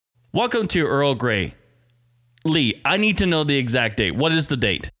Welcome to Earl Grey. Lee, I need to know the exact date. What is the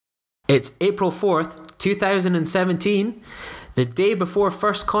date? It's April 4th, 2017, the day before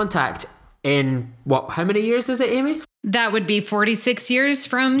First Contact in, how many years is it, Amy? That would be 46 years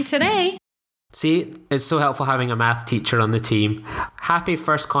from today. See, it's so helpful having a math teacher on the team. Happy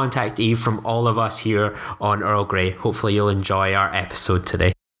First Contact Eve from all of us here on Earl Grey. Hopefully you'll enjoy our episode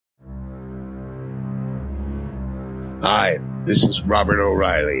today. Hi, this is Robert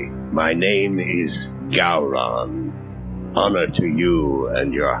O'Reilly. My name is Gowron. Honor to you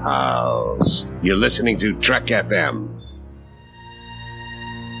and your house. You're listening to Trek FM.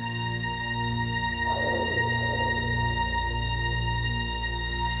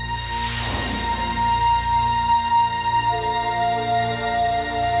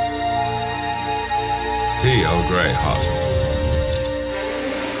 Tea Earl Grey hot.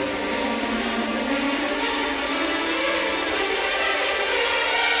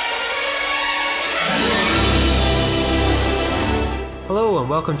 Hello and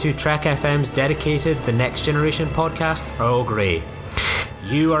welcome to Trek FM's dedicated The Next Generation podcast, Earl Grey.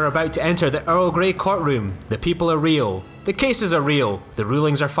 You are about to enter the Earl Grey courtroom. The people are real. The cases are real. The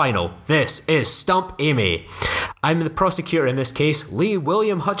rulings are final. This is Stump Amy. I'm the prosecutor in this case, Lee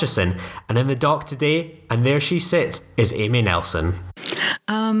William Hutchison, and in the dock today, and there she sits, is Amy Nelson.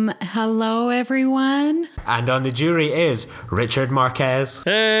 Hello, everyone. And on the jury is Richard Marquez.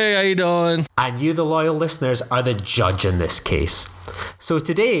 Hey, how you doing? And you, the loyal listeners, are the judge in this case. So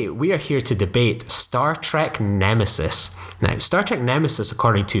today, we are here to debate Star Trek Nemesis. Now, Star Trek Nemesis,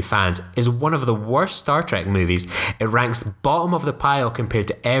 according to fans, is one of the worst Star Trek movies. It ranks bottom of the pile compared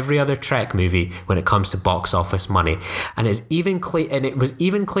to every other Trek movie when it comes to box office money. And it was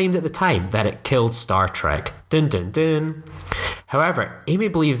even claimed at the time that it killed Star Trek. Dun dun dun. However, Amy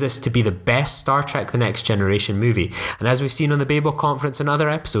believes this to be the best Star Trek The Next Generation movie, and as we've seen on the Babel Conference and other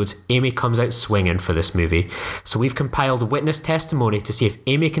episodes, Amy comes out swinging for this movie. So we've compiled witness testimony to see if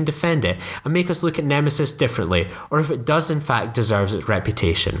Amy can defend it and make us look at Nemesis differently, or if it does in fact deserves its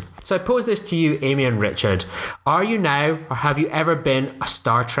reputation. So I pose this to you, Amy and Richard. Are you now, or have you ever been, a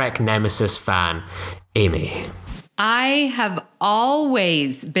Star Trek Nemesis fan? Amy. I have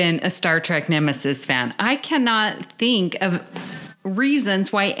always been a Star Trek Nemesis fan. I cannot think of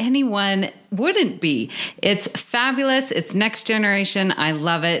reasons why anyone wouldn't be. It's fabulous. It's next generation. I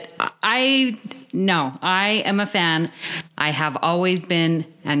love it. I am a fan. I have always been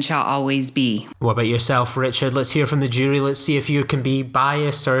and shall always be. What about yourself, Richard? Let's hear from the jury. Let's see if you can be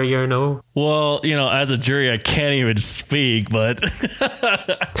biased or you're no. Well, as a jury, I can't even speak, but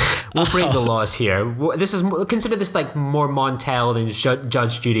we'll break the laws here. Consider this like more Montel than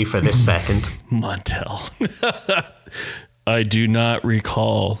Judge Judy for this second. Montel. I do not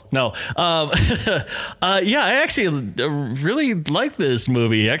recall. No. Yeah, I actually really like this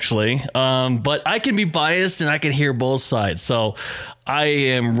movie, actually. But I can be biased and I can hear both sides. So I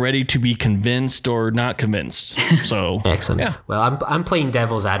am ready to be convinced or not convinced. So excellent. Yeah. Well, I'm playing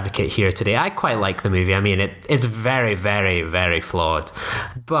devil's advocate here today. I quite like the movie. I mean, it's very, very, very flawed.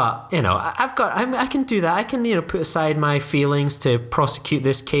 But I can do that. I can put aside my feelings to prosecute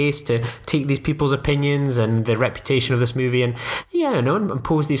this case, to take these people's opinions and the reputation of this movie, and and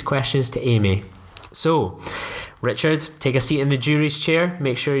pose these questions to Amy. So, Richard, take a seat in the jury's chair.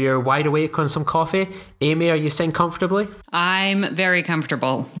 Make sure you're wide awake on some coffee. Amy, are you sitting comfortably? I'm very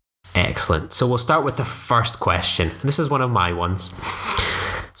comfortable. Excellent. So we'll start with the first question. This is one of my ones.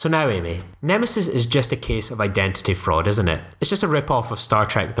 So now, Amy, Nemesis is just a case of identity fraud, isn't it? It's just a rip-off of Star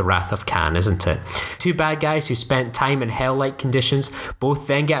Trek The Wrath of Khan, isn't it? Two bad guys who spent time in hell-like conditions both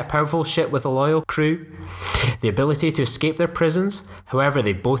then get a powerful ship with a loyal crew, the ability to escape their prisons. However,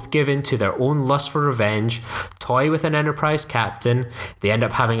 they both give in to their own lust for revenge, toy with an Enterprise captain. They end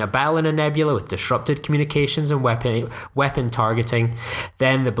up having a battle in a nebula with disrupted communications and weapon targeting.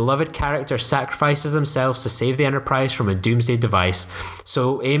 Then the beloved character sacrifices themselves to save the Enterprise from a doomsday device.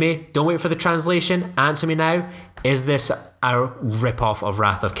 So, Amy, don't wait for the translation. Answer me now. Is this a rip-off of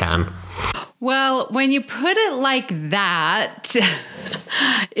Wrath of Khan? Well, when you put it like that,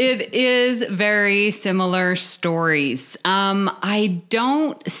 it is very similar stories. I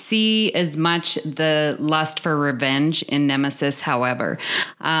don't see as much the lust for revenge in Nemesis, however.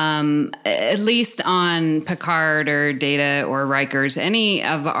 At least on Picard or Data or Rikers, any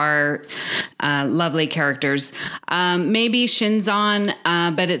of our lovely characters. Maybe Shinzon,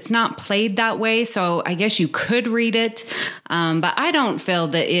 but it's not played that way, so I guess you could read it. But I don't feel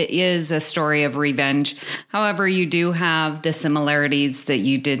that it is a story of revenge. However, you do have the similarities that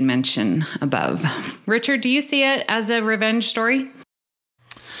you did mention above. Richard, do you see it as a revenge story?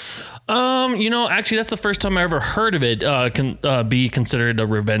 Actually, that's the first time I ever heard of it be considered a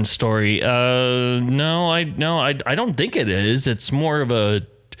revenge story. No, I don't think it is. It's more of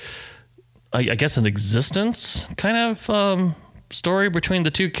I guess, an existence kind of story between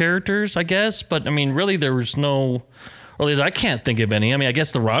the two characters, I guess. But I mean, really, there was no, or at least I can't think of any. I mean, I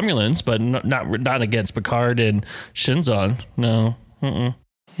guess the Romulans, but not against Picard and Shinzon. No. Mm-mm.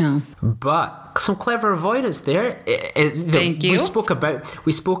 Yeah. But some clever avoidance there. Thank you. We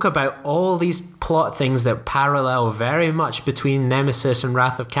spoke about all these plot things that parallel very much between Nemesis and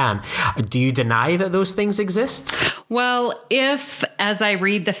Wrath of Khan. Do you deny that those things exist? Well, if, as I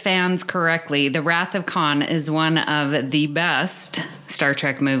read the fans correctly, The Wrath of Khan is one of the best Star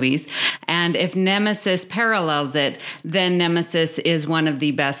Trek movies, and if Nemesis parallels it, then Nemesis is one of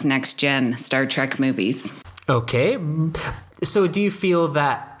the best next-gen Star Trek movies. Okay. So do you feel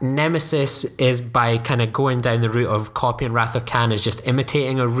that Nemesis is, by kind of going down the route of copying Wrath of Khan, is just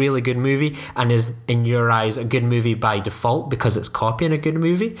imitating a really good movie and is, in your eyes, a good movie by default because it's copying a good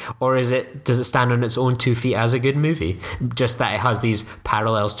movie? Or does it stand on its own 2 feet as a good movie, just that it has these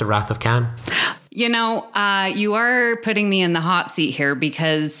parallels to Wrath of Khan? You are putting me in the hot seat here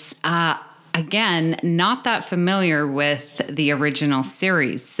because... Again, not that familiar with the original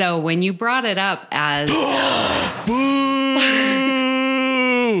series. So when you brought it up as...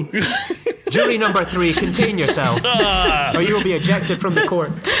 Jury number 3, contain yourself, or you will be ejected from the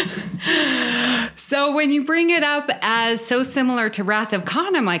court. So when you bring it up as so similar to Wrath of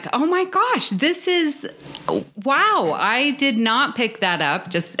Khan, I'm like, oh my gosh, this is... Wow, I did not pick that up,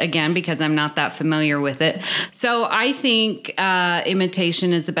 just again, because I'm not that familiar with it. So I think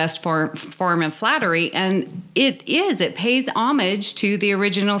imitation is the best form of flattery, and it is. It pays homage to the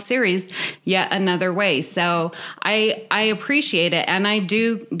original series yet another way. So I appreciate it, and I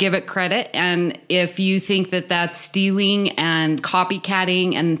do give it credit. And if you think that that's stealing and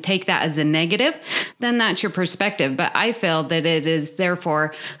copycatting and take that as a negative, then that's your perspective. But I feel that it is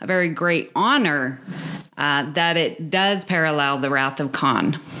therefore a very great honor that it does parallel the Wrath of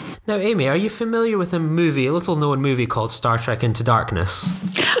Khan. Now, Amy, are you familiar with a little known movie called Star Trek Into Darkness?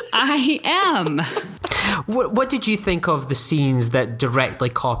 I am. What did you think of the scenes that directly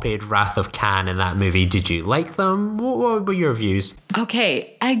copied Wrath of Khan in that movie? Did you like them? What were your views?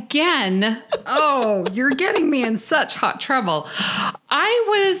 Okay, again, you're getting me in such hot trouble.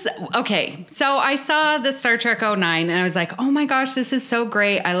 So I saw the Star Trek 09 and I was like, oh my gosh, this is so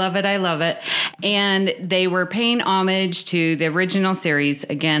great. I love it. And they were paying homage to the original series.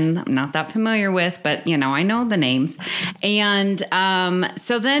 Again, I'm not that familiar with, but I know the names. And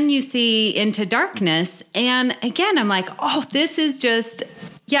so then you see Into Darkness. And again, I'm like, this is just...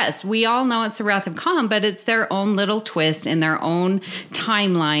 Yes, we all know it's the Wrath of Khan, but it's their own little twist in their own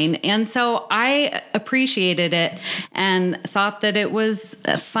timeline. And so I appreciated it and thought that it was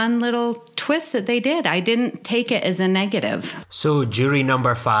a fun little twist that they did. I didn't take it as a negative. So, jury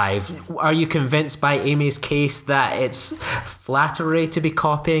number 5, are you convinced by Amy's case that it's flattery to be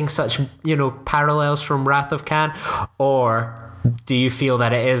copying such, parallels from Wrath of Khan? Or do you feel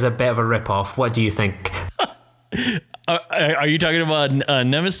that it is a bit of a rip-off? What do you think? Are you talking about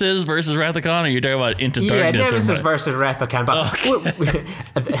Nemesis versus Wrath of Khan, or are you talking about Into Darkness? Yeah, Nemesis versus Wrath of Khan. But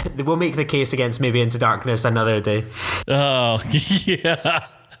we'll make the case against maybe Into Darkness another day. Oh, yeah.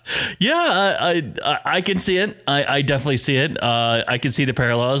 Yeah, I can see it. I definitely see it. I can see the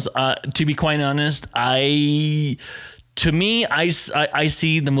parallels. To be quite honest, I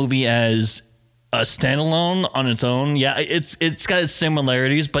see the movie as a standalone on its own. Yeah, it's got its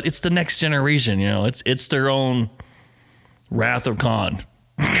similarities, but it's the next generation. It's their own Wrath of Khan,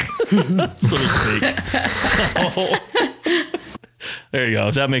 so to speak. So there you go.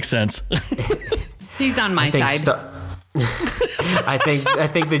 If that makes sense. He's on my side. I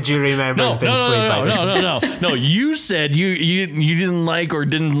think the jury member has been swayed by this. No. You said you didn't like or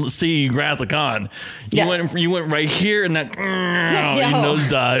didn't see Wrath of Khan. You went right here and that you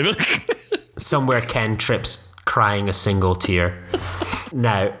nosedive. Somewhere Ken trips, crying a single tear.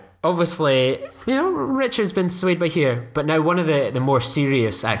 Now, obviously, Richard's been swayed by here, but now one of the more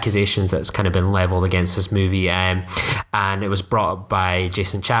serious accusations that's kind of been leveled against this movie, and it was brought up by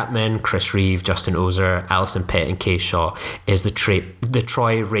Jason Chapman, Chris Reeve, Justin Ozer, Alison Pitt, and Kay Shaw, is the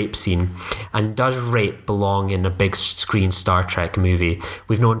Troy rape scene. And does rape belong in a big screen Star Trek movie?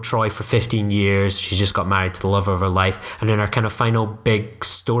 We've known Troy for 15 years. She just got married to the love of her life, and in her kind of final big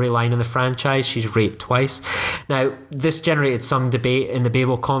storyline in the franchise, she's raped twice. Now, this generated some debate in the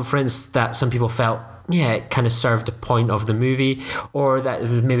Babel conference that some people felt, it kind of served the point of the movie, or that it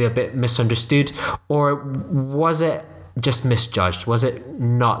was maybe a bit misunderstood, or was it just misjudged? Was it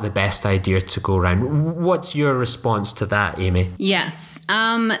not the best idea to go around? What's your response to that, Amy? Yes,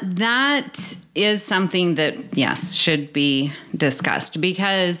 that is something that, yes, should be discussed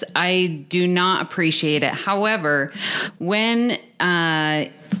because I do not appreciate it. However, when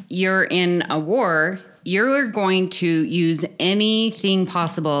you're in a war, you're going to use anything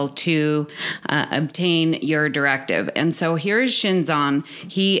possible to obtain your directive. And so here's Shinzon.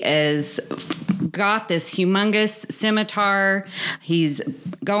 He is got this humongous scimitar. He's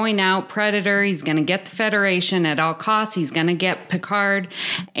going out predator. He's going to get the Federation at all costs. He's going to get Picard.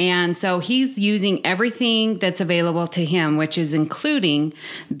 And so he's using everything that's available to him, which is including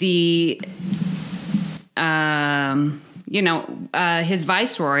the, his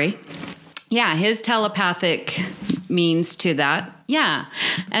viceroy. Yeah, his telepathic means to that. Yeah.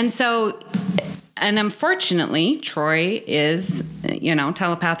 And so, and unfortunately, Troy is,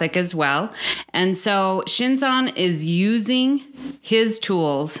 telepathic as well. And so Shinzon is using his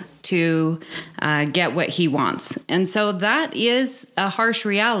tools to get what he wants. And so that is a harsh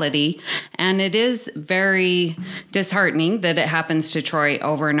reality. And it is very disheartening that it happens to Troy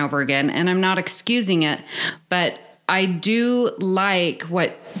over and over again. And I'm not excusing it, but I do like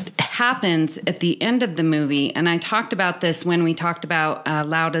what happens at the end of the movie. And I talked about this when we talked about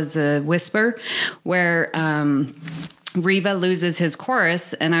Loud as a Whisper, where Riva loses his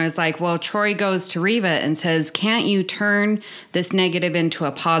chorus. And I was like, well, Troy goes to Riva and says, can't you turn this negative into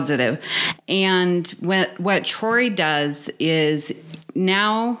a positive? And what Troy does is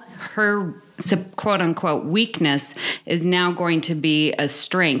now her quote unquote weakness is now going to be a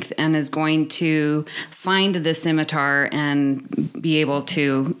strength and is going to find the scimitar and be able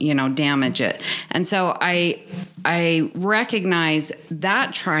to, damage it. And so I recognize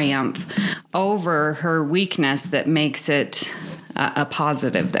that triumph over her weakness that makes it a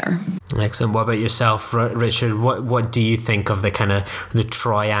positive there. Excellent. What about yourself, Richard? What do you think of the kind of the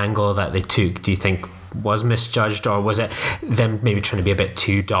Troy angle that they took? Do you think was misjudged, or was it them maybe trying to be a bit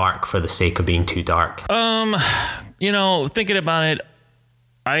too dark for the sake of being too dark? Thinking about it,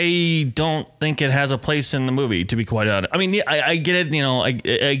 I don't think it has a place in the movie, to be quite honest. I mean, I get it.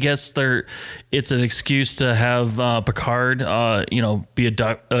 I guess it's an excuse to have Picard, be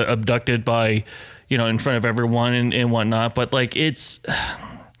abducted by, in front of everyone and whatnot. But like, it's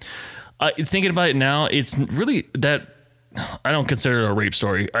thinking about it now, it's really that. I don't consider it a rape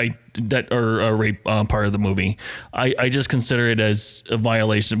story. Or a rape part of the movie. I just consider it as a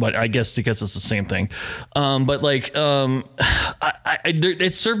violation, but I guess because it's the same thing.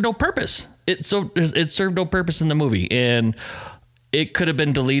 It served no purpose. It served no purpose in the movie, and it could have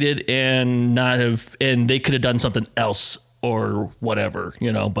been deleted and they could have done something else or whatever,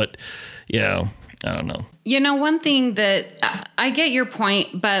 But yeah, I don't know. One thing that I get your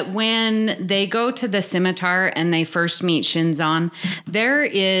point, but when they go to the scimitar and they first meet Shinzon, there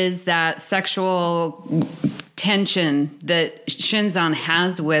is that sexual tension that Shinzon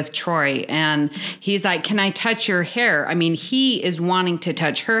has with Troy. And he's like, can I touch your hair? I mean, he is wanting to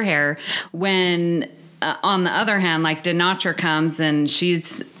touch her hair when on the other hand, like Denatra comes and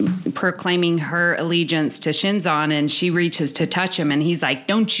she's proclaiming her allegiance to Shinzon, and she reaches to touch him, and he's like,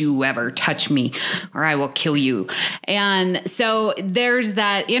 don't you ever touch me or I will kill you. And so there's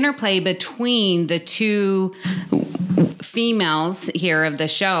that interplay between the two females here of the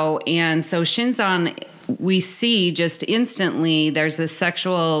show. And so Shinzon, we see just instantly there's a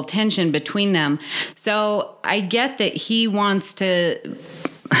sexual tension between them. So I get that he wants to,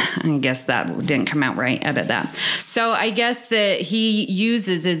 I guess that didn't come out right. Edit that. So I guess that he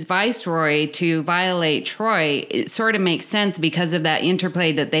uses his viceroy to violate Troy. It sort of makes sense because of that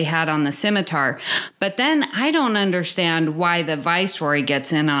interplay that they had on the scimitar. But then I don't understand why the viceroy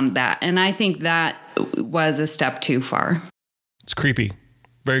gets in on that. And I think that was a step too far. It's creepy.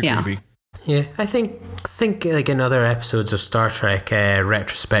 Very creepy. Yeah, I think like in other episodes of Star Trek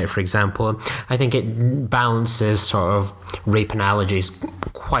Retrospect, for example, I think it balances sort of rape analogies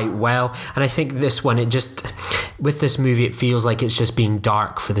quite well. And I think this one, with this movie, it feels like it's just being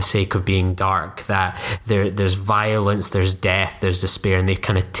dark for the sake of being dark, that there's violence, there's death, there's despair, and they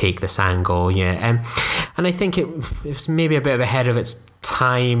kind of take this angle. Yeah. And I think it's maybe a bit ahead of its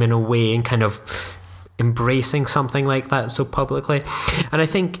time in a way, and kind of embracing something like that so publicly. And I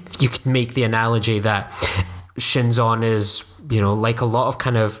think you could make the analogy that Shinzon is, like a lot of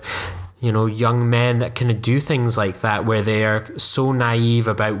kind of, young men that kind of do things like that, where they are so naive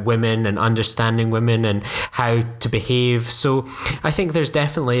about women and understanding women and how to behave. So I think there's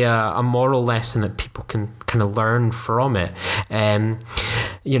definitely a moral lesson that people can kind of learn from it.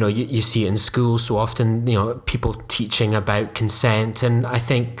 You see it in school so often, people teaching about consent. And I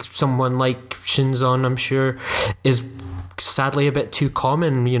think someone like Shinzon, I'm sure, is sadly a bit too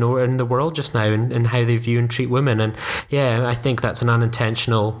common, in the world just now, and how they view and treat women. And yeah, I think that's an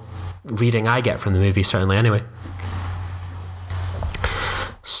unintentional reading I get from the movie, certainly anyway.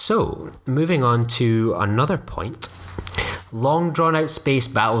 So, moving on to another point. Long drawn out space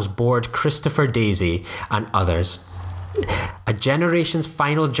battles bored Christopher Daisy and others. A generation's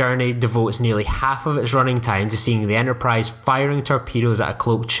final journey devotes nearly half of its running time to seeing the Enterprise firing torpedoes at a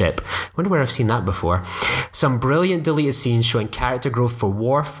cloaked ship. I wonder where I've seen that before. Some brilliant deleted scenes showing character growth for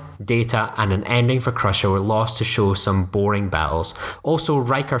Worf, Data, and an ending for Crusher were lost to show some boring battles. Also,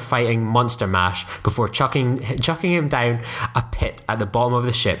 Riker fighting Monster Mash before chucking him down a pit at the bottom of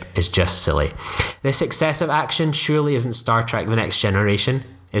the ship is just silly. This excessive action surely isn't Star Trek The Next Generation.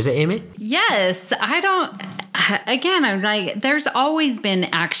 Is it, Amy? Yes. I'm like, there's always been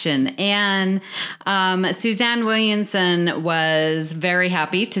action. And Suzanne Williamson was very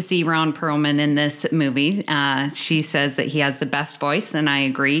happy to see Ron Perlman in this movie. She says that he has the best voice, and I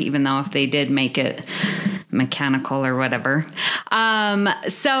agree, even though if they did make it mechanical or whatever. I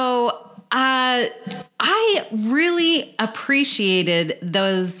really appreciated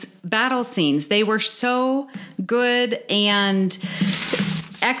those battle scenes. They were so good and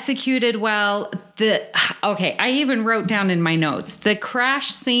executed well. I even wrote down in my notes the crash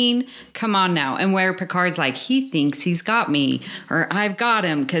scene. Come on now, and where Picard's like, he thinks he's got me, or I've got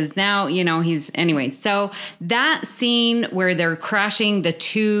him, because now he's anyway. So that scene where they're crashing the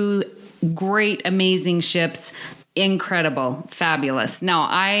two great, amazing ships. Incredible, fabulous. No,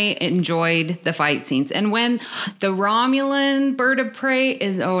 I enjoyed the fight scenes. And when the Romulan the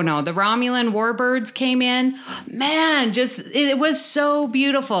Romulan warbirds came in, man, it was so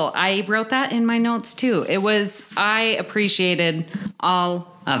beautiful. I wrote that in my notes too. I appreciated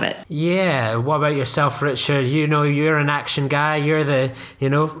all of it. Yeah, what about yourself, Richard? You're an action guy. You're the,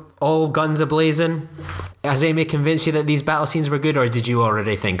 all guns a-blazing. Has Amy convinced you that these battle scenes were good, or did you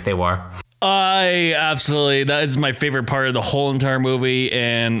already think they were? That is my favorite part of the whole entire movie,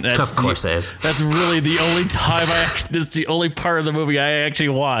 and of course it is. That's really the only time it's the only part of the movie I actually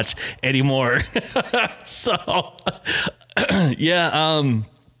watch anymore. So,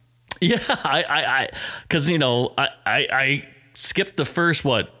 I skipped the first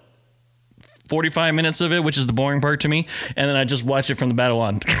 45 minutes of it, which is the boring part to me, and then I just watched it from the battle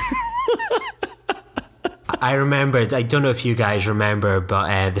on. I remembered, I don't know if you guys remember,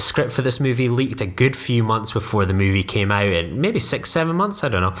 but the script for this movie leaked a good few months before the movie came out, and maybe 6-7 months, I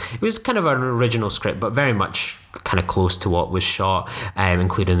don't know. It was kind of an original script, but very much kind of close to what was shot,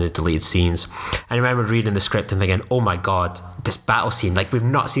 including the deleted scenes. I remember reading the script and thinking, oh my god, this battle scene, like we've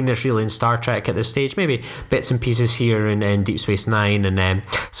not seen this really in Star Trek at this stage. Maybe bits and pieces here in Deep Space Nine and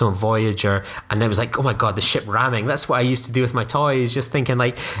some Voyager, and it was like, oh my god, the ship ramming. That's what I used to do with my toys, just thinking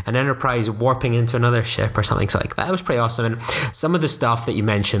like an Enterprise warping into another ship or something like that. It was pretty awesome. And some of the stuff that you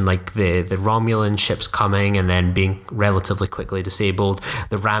mentioned, like the Romulan ships coming and then being relatively quickly disabled,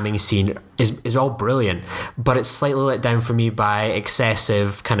 the ramming scene is all brilliant, but it's slightly let down for me by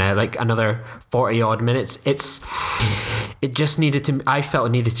excessive kind of like another 40 odd minutes. I felt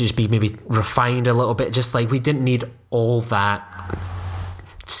it needed to just be maybe refined a little bit, just like we didn't need all that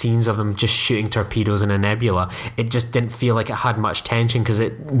scenes of them just shooting torpedoes in a nebula. It just didn't feel like it had much tension, because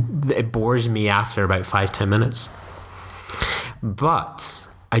it bores me after about 5-10 minutes. But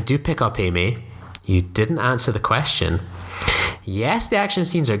I do pick up, Amy, you didn't answer the question. Yes, the action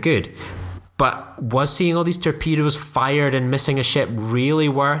scenes are good, but was seeing all these torpedoes fired and missing a ship really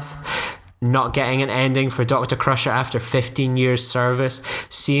worth not getting an ending for Dr. Crusher after 15 years service?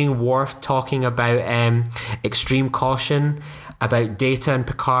 Seeing Worf talking about extreme caution, about Data and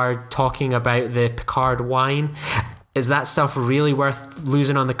Picard talking about the Picard wine. Is that stuff really worth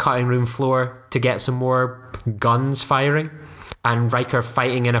losing on the cutting room floor to get some more guns firing? And Riker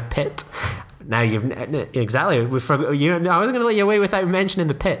fighting in a pit? Now exactly. We forgot. I wasn't going to let you away without mentioning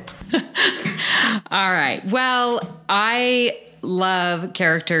the pit. All right. Well, I love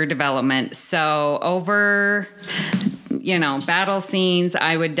character development. So over, battle scenes,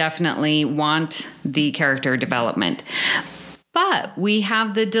 I would definitely want the character development. But we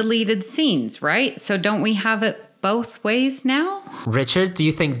have the deleted scenes, right? So don't we have it both ways now? Richard, do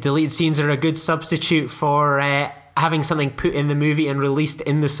you think deleted scenes are a good substitute for having something put in the movie and released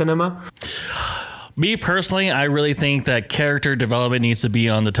in the cinema? Me personally, I really think that character development needs to be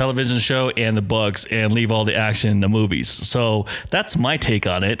on the television show and the books, and leave all the action in the movies. So that's my take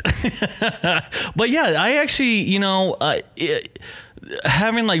on it. But yeah, I actually,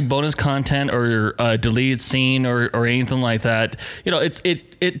 having like bonus content or a deleted scene or anything like that,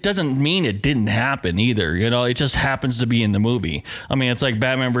 it doesn't mean it didn't happen either. It just happens to be in the movie. I mean, it's like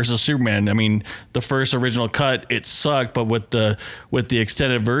Batman versus Superman. I mean, the first original cut, it sucked, but with the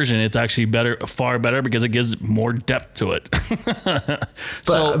extended version, it's actually far better because it gives more depth to it.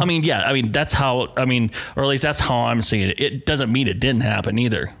 So, that's how, or at least that's how I'm seeing it. It doesn't mean it didn't happen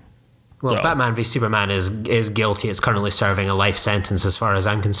either. Well, Batman v Superman is guilty. It's currently serving a life sentence as far as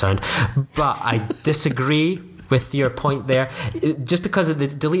I'm concerned. But I disagree with your point there. Just because of the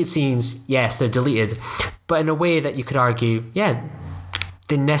deleted scenes, yes, they're deleted. But in a way that you could argue, yeah,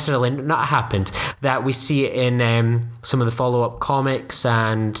 they necessarily not happened. That we see it in some of the follow-up comics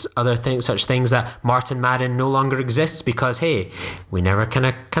and other things, such things that Martin Madden no longer exists because, hey, we never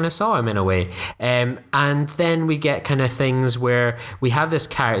kind of saw him in a way. And then we get kind of things where we have this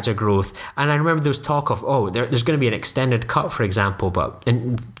character growth. And I remember there was talk of, there's going to be an extended cut, for example, but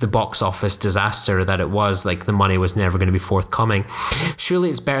in the box office disaster that it was, like the money was never going to be forthcoming. Surely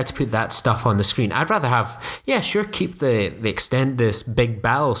it's better to put that stuff on the screen. I'd rather have, keep the extend this big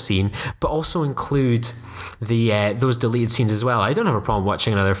battle scene, but also include those deleted scenes as well. I don't have a problem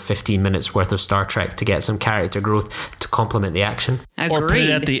watching another 15 minutes worth of Star Trek to get some character growth to complement the action. Agreed. Or put it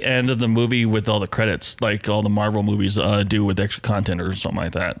at the end of the movie with all the credits, like all the Marvel movies do with extra content or something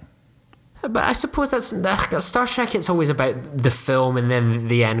like that. But I suppose that's Star Trek. It's always about the film and then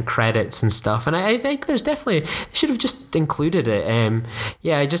the end credits and stuff. And I think there's definitely, they should have just included it.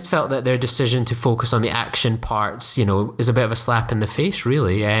 I just felt that their decision to focus on the action parts, is a bit of a slap in the face,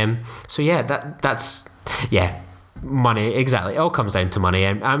 really. That's money. Exactly. It all comes down to money.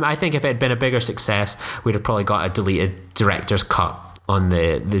 And I think if it had been a bigger success, we'd have probably got a deleted director's cut on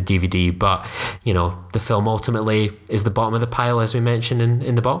the DVD, but the film ultimately is the bottom of the pile, as we mentioned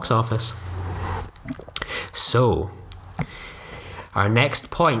in the box office. So our next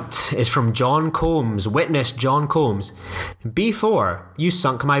point is from John Combs. Witness John Combs. B4, you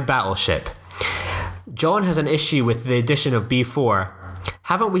sunk my battleship. John has an issue with the addition of B4.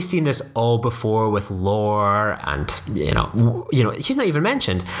 Haven't we seen this all before with lore and, he's not even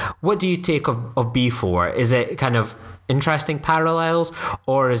mentioned. What do you take of B4? Is it kind of interesting parallels,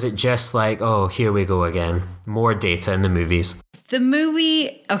 or is it just like, oh, here we go again, more data in the movies? The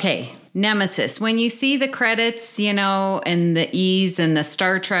movie, Nemesis, when you see the credits, and the E's and the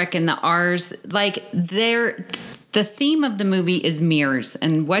Star Trek and the R's, like the theme of the movie is mirrors.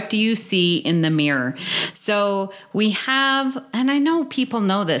 And what do you see in the mirror? So we have, and I know people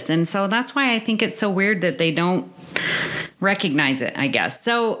know this, and so that's why I think it's so weird that they don't recognize it, I guess.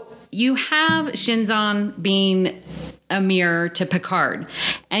 So you have Shinzon being a mirror to Picard,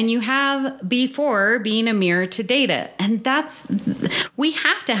 and you have B4 being a mirror to Data, and we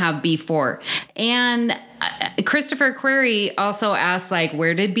have to have B4. And Christopher Query also asked,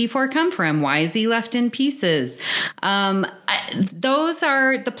 where did B4 come from? Why is he left in pieces? Those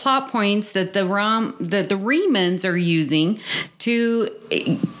are the plot points that the Remans are using to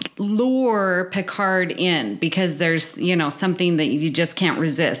lure Picard in, because there's something that you just can't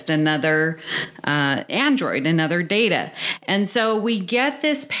resist, another android, another Data. And so we get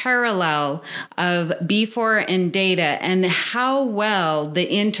this parallel of B4 and Data, and how well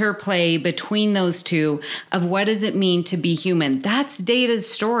the interplay between those two of what does it mean to be human. That's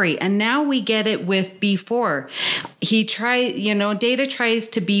Data's story, and now we get it with B4. Data tries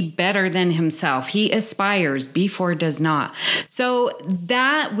to be better than himself. He aspires. B4 does not. So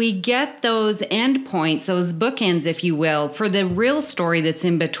that we get those end points, those bookends, if you will, for the real story that's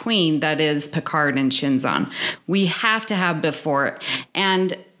in between, that is Picard and Shinzon. We have to have before,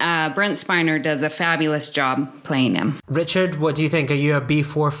 and Brent Spiner does a fabulous job playing him. Richard, what do you think? Are you a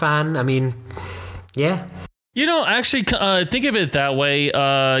B4 fan? I mean, yeah. Actually, think of it that way.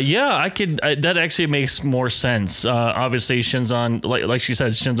 I could. That actually makes more sense. Obviously, Shinzon, like she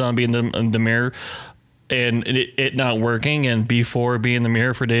said, Shinzon being the mirror, and it not working, and B4 being the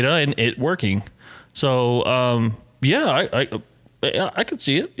mirror for Data, and it working. So, I could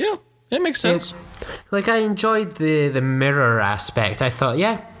see it. Yeah, it makes sense. I enjoyed the mirror aspect. I thought,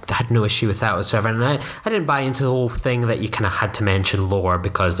 I had no issue with that whatsoever, and I didn't buy into the whole thing that you kind of had to mention lore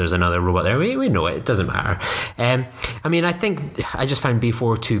because there's another robot there. We know it doesn't matter. I think I just found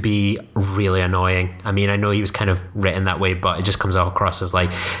B4 to be really annoying. I know he was kind of written that way, but it just comes across as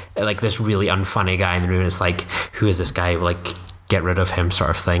like this really unfunny guy in the room. It's like, who is this guy? Get rid of him, sort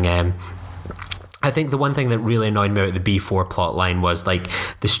of thing. I I think the one thing that really annoyed me about the B4 plot line was like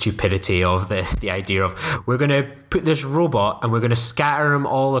the stupidity of the idea of we're going to put this robot and we're going to scatter him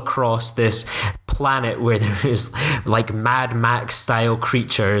all across this planet where there is like Mad Max style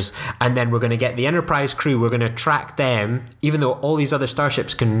creatures, and then we're going to get the Enterprise crew, we're going to track them, even though all these other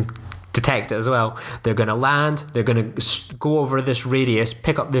starships can detect it as well. They're going to land, they're going to go over this radius,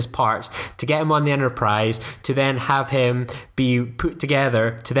 pick up these parts to get him on the Enterprise, to then have him be put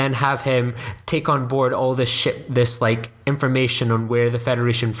together, to then have him take on board all this ship, this like information on where the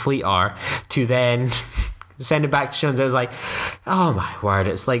Federation fleet are, to then send it back to Shuns. I was like, oh my word,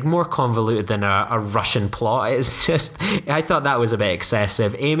 it's like more convoluted than a Russian plot. It's just, I thought that was a bit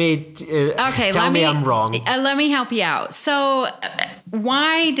excessive. Amy, tell me I'm wrong. Let me help you out. So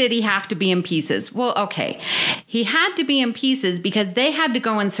why did he have to be in pieces? Well, okay. He had to be in pieces because they had to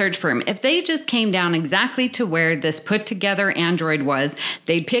go and search for him. If they just came down exactly to where this put together android was,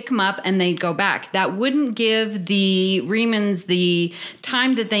 they'd pick him up and they'd go back. That wouldn't give the Remans the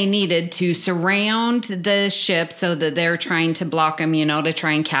time that they needed to surround the ship so that they're trying to block him, to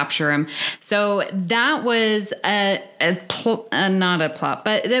try and capture him. So that was not a plot,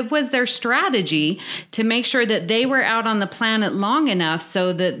 but it was their strategy to make sure that they were out on the planet long enough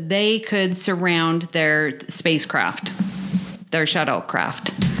so that they could surround their spacecraft, their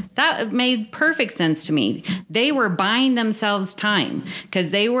shuttlecraft. That made perfect sense to me. They were buying themselves time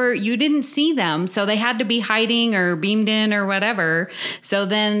because you didn't see them. So they had to be hiding or beamed in or whatever. So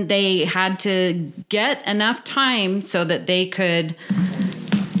then they had to get enough time so that they could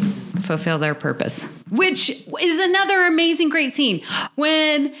fulfill their purpose, which is another amazing, great scene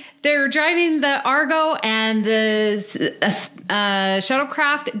when they're driving the Argo and the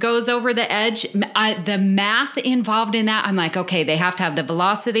shuttlecraft goes over the edge. The math involved in that, I'm like, okay, they have to have the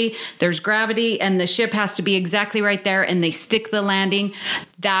velocity, there's gravity, and the ship has to be exactly right there, and they stick the landing.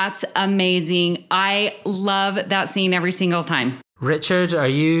 That's amazing. I love that scene every single time. Richard, are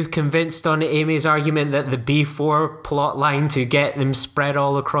you convinced on Amy's argument that the B4 plot line to get them spread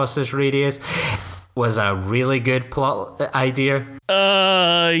all across this radius was a really good plot idea?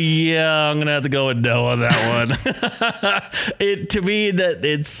 Yeah, I'm gonna have to go with no on that one. To me, that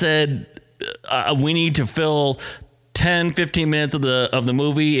it said we need to fill 10-15 minutes of the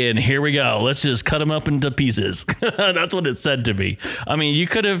movie, and here we go. Let's just cut them up into pieces. That's what it said to me. I mean, you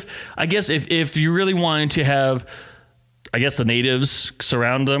could have, I guess, if you really wanted to have, I guess, the natives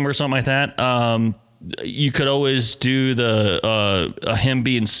surround them or something like that, you could always do the him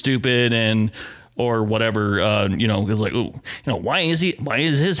being stupid and or whatever, it's like, why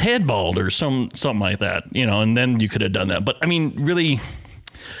is his head bald or something like that, and then you could have done that. But I mean, really,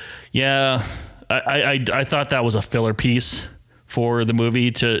 yeah, I thought that was a filler piece for the movie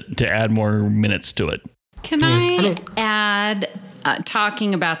to add more minutes to it. Can I add,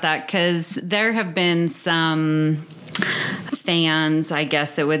 talking about that, because there have been some fans, I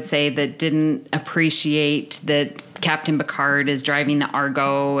guess, that would say that didn't appreciate that Captain Picard is driving the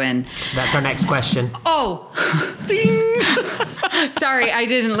Argo, and that's our next question. Oh, ding! Sorry, I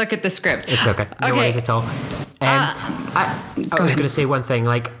didn't look at the script. It's okay. No worries at all. I was going to say one thing.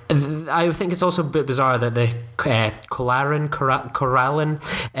 Like, I think it's also a bit bizarre that the Corellan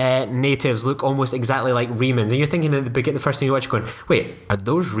natives look almost exactly like Remans, and you're thinking at the beginning, the first thing you watch, going, "Wait, are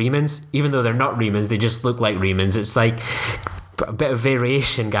those Remans?" Even though they're not Remans, they just look like Remans. It's like a bit of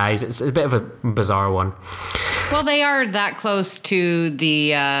variation, guys. It's a bit of a bizarre one. Well, they are that close to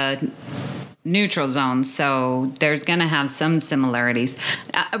the neutral zone, so there's going to have some similarities.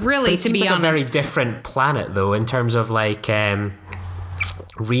 Really, to be honest, a very different planet, though, in terms of like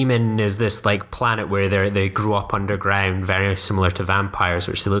Reman is this like planet where they grew up underground, very similar to vampires,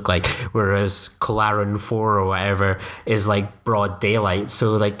 which they look like, whereas Corellan 4 or whatever is like broad daylight,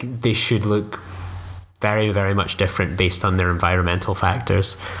 so like they should look very, very much different based on their environmental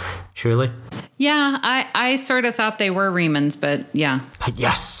factors. Surely? Yeah, I sort of thought they were Remans, but yeah.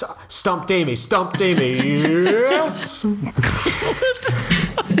 Yes! Stumped Amy! Stumped Amy! Yes!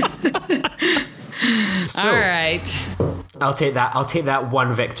 So, all right. I'll take that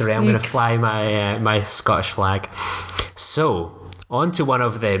one victory. I'm going to fly my Scottish flag. So, on to one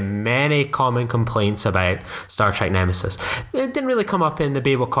of the many common complaints about Star Trek Nemesis. It didn't really come up in the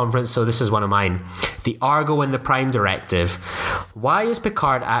Babel conference, so this is one of mine. The Argo and the Prime Directive. Why is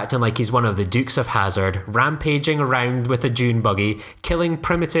Picard acting like he's one of the Dukes of Hazzard, rampaging around with a dune buggy, killing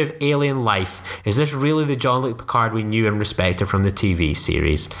primitive alien life? Is this really the Jean-Luc Picard we knew and respected from the TV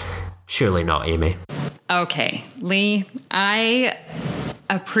series? Surely not, Amy. Okay, Lee, I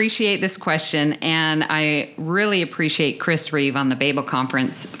appreciate this question, and I really appreciate Chris Reeve on the Babel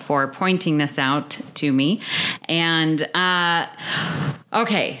conference for pointing this out to me. And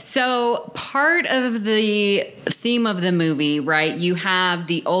Okay, so part of the theme of the movie, right? You have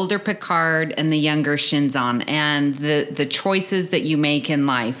the older Picard and the younger Shinzon, and the choices that you make in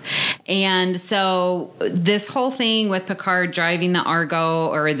life. And so this whole thing with Picard driving the Argo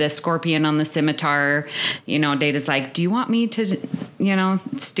or the Scorpion on the Scimitar, Data's like, do you want me to,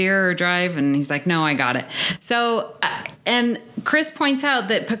 steer or drive? And he's like, no, I got it. So, and Chris points out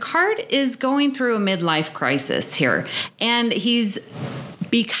that Picard is going through a midlife crisis here, and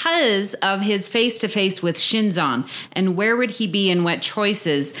because of his face-to-face with Shinzon, and where would he be and what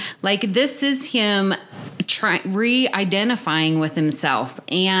choices, like this is him re-identifying with himself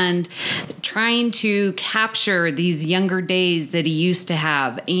and trying to capture these younger days that he used to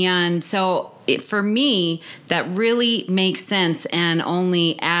have. And so for me, that really makes sense and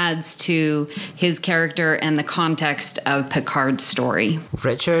only adds to his character and the context of Picard's story.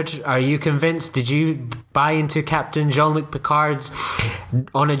 Richard, are you convinced? Did you buy into Captain Jean-Luc Picard's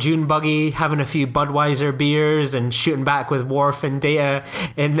on a dune buggy, having a few Budweiser beers and shooting back with Worf and Data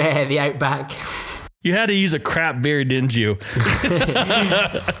in the outback? You had to use a crap beer, didn't you?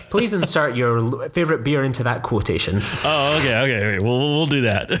 Please insert your favorite beer into that quotation. Oh, okay. We'll do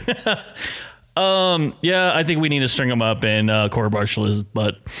that. Yeah, I think we need to string him up and court martial his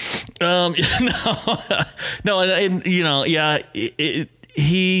butt.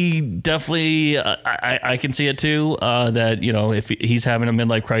 He definitely, I can see it too, that, if he's having a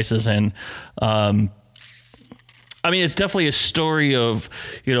midlife crisis, and, it's definitely a story of,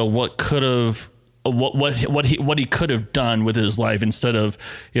 what could have, what he could have done with his life instead of,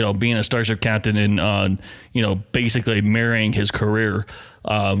 being a starship captain and, basically marrying his career,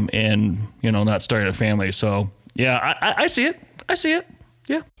 and, not starting a family. So yeah, I see it.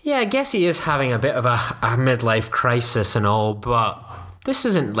 Yeah. Yeah, I guess he is having a bit of a midlife crisis and all, but this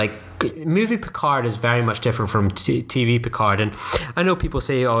isn't like movie Picard is very much different from TV Picard. And I know people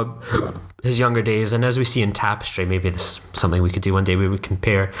say, his younger days, and as we see in Tapestry, maybe this is something we could do one day, where we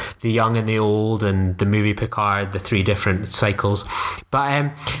compare the young and the old and the movie Picard, the 3 different cycles.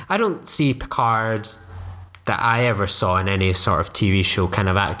 But I don't see Picard that I ever saw in any sort of TV show kind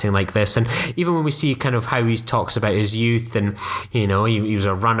of acting like this. And even when we see kind of how he talks about his youth and, he was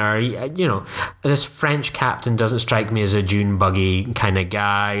a runner, this French captain doesn't strike me as a dune buggy kind of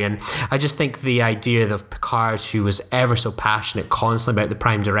guy. And I just think the idea of Picard, who was ever so passionate constantly about the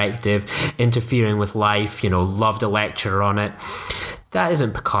Prime Directive, interfering with life, loved a lecture on it. That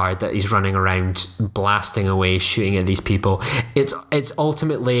isn't Picard, that he's running around blasting away, shooting at these people. It's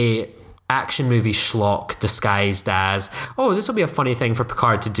ultimately action movie schlock disguised as, this will be a funny thing for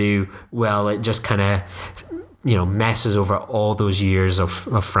Picard to do. Well, it just kind of, messes over all those years of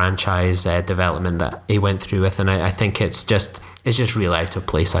franchise development that he went through with. And I think it's just real out of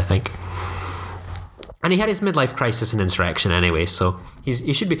place, I think. And he had his midlife crisis in Insurrection anyway, so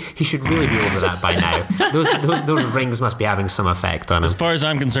he should really be over that by now. Those rings must be having some effect on him. As far as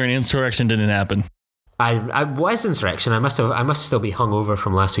I'm concerned, Insurrection didn't happen. I was Insurrection. I must still be hungover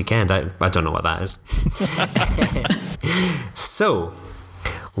from last weekend. I don't know what that is. So,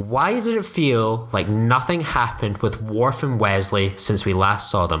 why did it feel like nothing happened with Worf and Wesley since we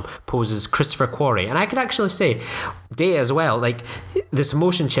last saw them? Poses Christopher Quarry. And I could actually say Data as well, like this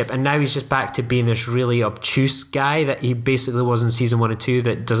emotion chip, and now he's just back to being this really obtuse guy that he basically was in season 1 and 2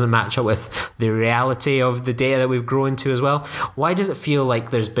 that doesn't match up with the reality of the Data that we've grown to as well. Why does it feel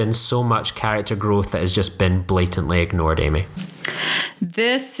like there's been so much character growth that has just been blatantly ignored, Amy?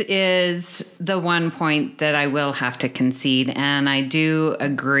 This is the one point that I will have to concede, and I do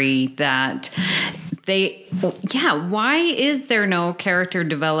agree that why is there no character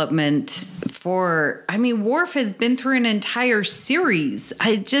development for, Worf has been through an entire series.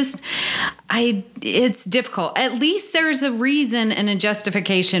 It's difficult. At least there's a reason and a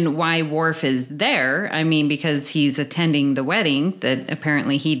justification why Worf is there. Because he's attending the wedding that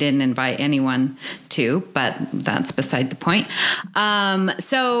apparently he didn't invite anyone to, but that's beside the point.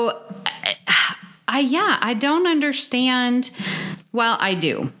 I don't understand. Well, I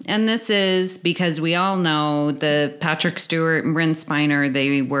do. And this is because we all know the Patrick Stewart and Brent Spiner,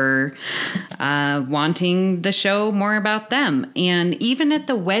 they were wanting the show more about them. And even at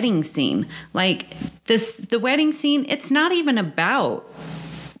the wedding scene, the wedding scene, it's not even about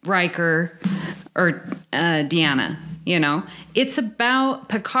Riker or Deanna. It's about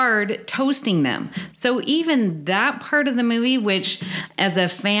Picard toasting them. So even that part of the movie, which as a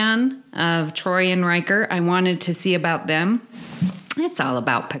fan of Troy and Riker, I wanted to see about them, it's all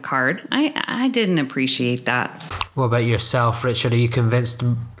about Picard. I didn't appreciate that. What about yourself, Richard? Are you convinced?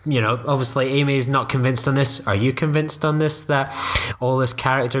 Obviously Amy's not convinced on this. Are you convinced on this, that all this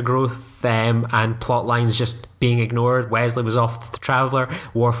character growth and plot lines just being ignored? Wesley was off the Traveller.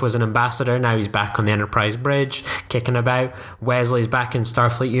 Worf was an ambassador. Now he's back on the Enterprise bridge, kicking about. Wesley's back in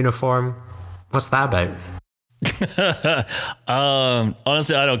Starfleet uniform. What's that about?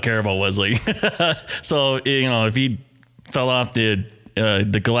 Honestly, I don't care about Wesley. So, if he fell off the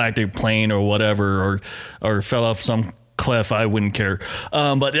galactic plane or whatever, or fell off some cliff, I wouldn't care.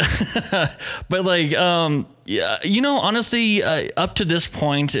 But yeah, honestly, up to this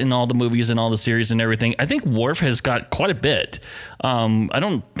point in all the movies and all the series and everything, I think Worf has got quite a bit. I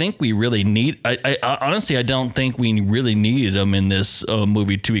don't think we really need. I honestly, I don't think we really needed him in this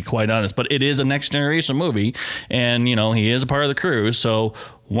movie, to be quite honest. But it is a Next Generation movie, and he is a part of the crew, so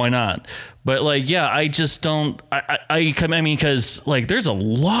why not? But I just don't. I mean, because there's a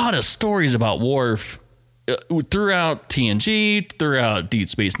lot of stories about Worf throughout TNG, throughout Deep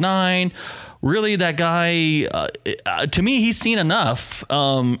Space Nine. Really, that guy, to me, he's seen enough.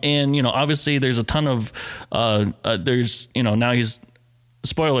 And obviously, there's a ton of there's now he's.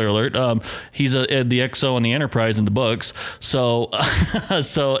 Spoiler alert. He's the XO and the Enterprise in the books. So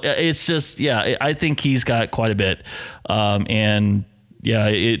it's just, I think he's got quite a bit. And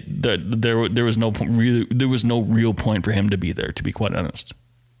yeah, there was no point, really, there was no real point for him to be there, to be quite honest.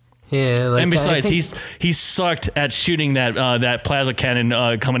 Yeah, and besides, he's sucked at shooting that plasma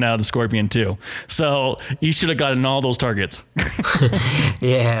cannon coming out of the Scorpion too. So he should have gotten all those targets.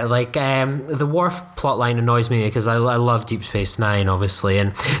 Yeah, the Worf plotline annoys me because I love Deep Space Nine, obviously,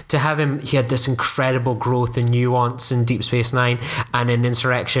 and to have him, he had this incredible growth and nuance in Deep Space Nine, and in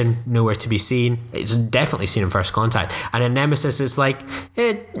Insurrection, nowhere to be seen. It's definitely seen in First Contact, and in Nemesis, it's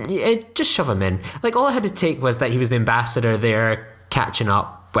it just shove him in. All I had to take was that he was the ambassador there, catching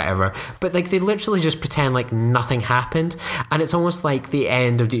up, whatever, but they literally just pretend like nothing happened, and it's almost like the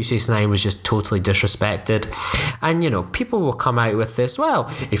end of Deep Space Nine was just totally disrespected. And people will come out with this, well,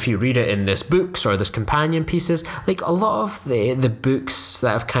 if you read it in this books or this companion pieces, a lot of the books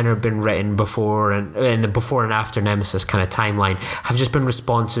that have kind of been written before and in the before and after Nemesis kind of timeline have just been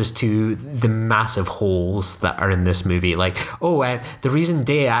responses to the massive holes that are in this movie. The reason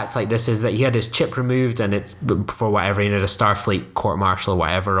Day acts like this is that he had his chip removed, and it's for whatever, he had a Starfleet court-martial or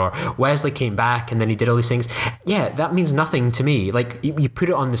whatever, or Wesley came back and then he did all these things. Yeah, that means nothing to me. You put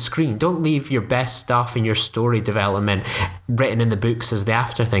it on the screen. Don't leave your best stuff in your story development written in the books as the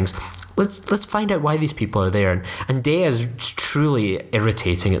after things. Let's find out why these people are there. And Day is truly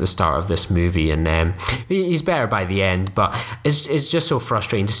irritating at the start of this movie, and he's better by the end, but it's just so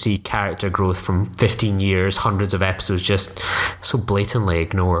frustrating to see character growth from 15 years, hundreds of episodes just so blatantly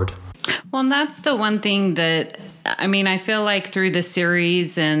ignored. Well, and that's the one thing that, I feel like through the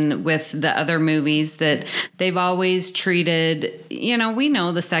series and with the other movies that they've always treated, we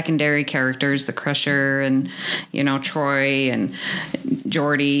know the secondary characters, the Crusher and, Troy and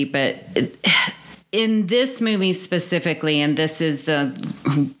Geordi, but in this movie specifically, and this is the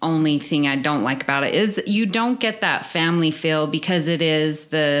only thing I don't like about it, is you don't get that family feel because it is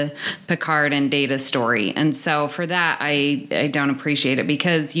the Picard and Data story. And so for that, I don't appreciate it,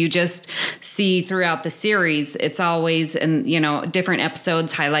 because you just see throughout the series, it's always, and different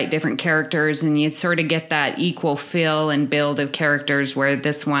episodes highlight different characters, and you sort of get that equal feel and build of characters, where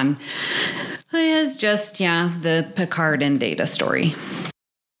this one is just, the Picard and Data story.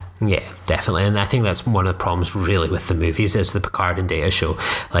 Yeah, definitely. And I think that's one of the problems really with the movies is the Picard and Data show.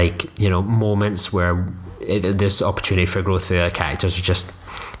 Moments where this opportunity for growth for the characters are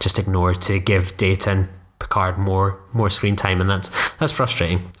just ignored to give Data and Picard more screen time, and that's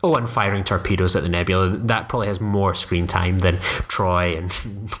frustrating. Oh, and firing torpedoes at the Nebula, that probably has more screen time than Troy and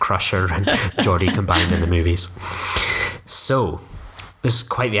Crusher and Geordi combined in the movies. So, this is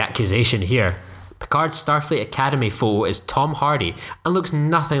quite the accusation here. Picard's Starfleet Academy photo is Tom Hardy and looks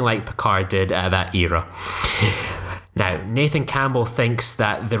nothing like Picard did at that era. Now, Nathan Campbell thinks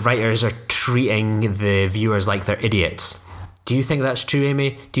that the writers are treating the viewers like they're idiots. Do you think that's true,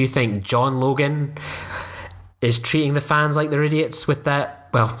 Amy? Do you think John Logan is treating the fans like they're idiots with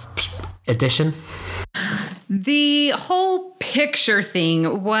that, addition? The whole picture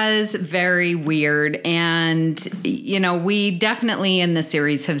thing was very weird, and we definitely in the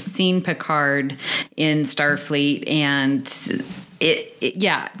series have seen Picard in Starfleet, and it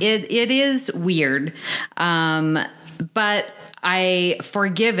is weird, but I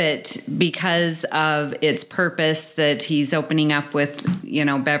forgive it because of its purpose, that he's opening up with,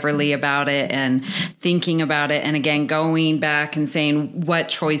 Beverly about it and thinking about it. And again, going back and saying, what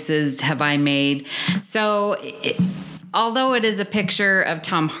choices have I made? So although it is a picture of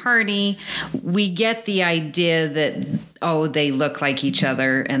Tom Hardy, we get the idea that, oh, they look like each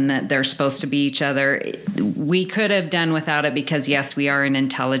other and that they're supposed to be each other. We could have done without it because, yes, we are an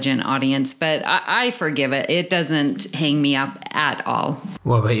intelligent audience, but I forgive it. It doesn't hang me up at all.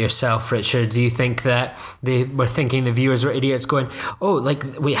 What about yourself, Richard? Do you think that they were thinking the viewers were idiots going, oh, like,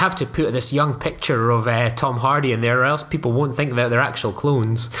 we have to put this young picture of Tom Hardy in there or else people won't think that they're actual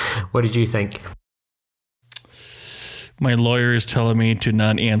clones? What did you think? My lawyer is telling me to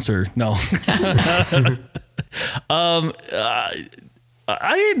not answer. No.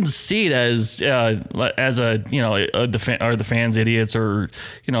 I didn't see it as a, the fans idiots or,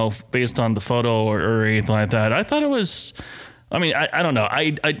 based on the photo or anything like that. I thought it was, I don't know.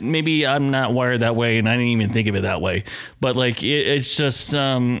 I maybe I'm not wired that way and I didn't even think of it that way, but like, it's just,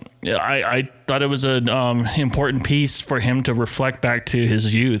 I thought it was an important piece for him to reflect back to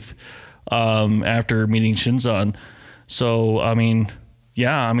his youth, after meeting Shinzon. So, I think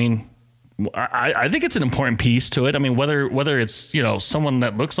it's an important piece to it. I mean, whether it's, someone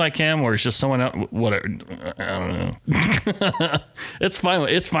that looks like him or it's just someone else, whatever, I don't know. It's fine.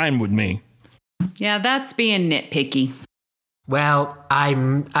 It's fine with me. Yeah, that's being nitpicky. Well,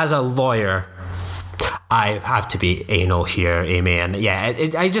 as a lawyer, I have to be anal here, amen. Yeah, I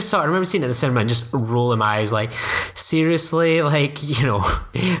remember seeing it in the cinema and just rolling my eyes like, seriously? Like,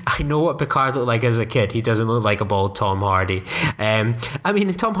 I know what Picard looked like as a kid. He doesn't look like a bald Tom Hardy.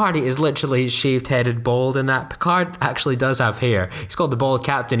 Tom Hardy is literally shaved-headed bald in that. Picard actually does have hair. He's called the Bald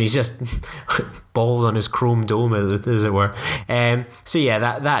Captain. He's just bald on his chrome dome, as it were. So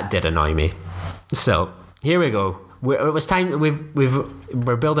yeah, that did annoy me. So, here we go. It was time.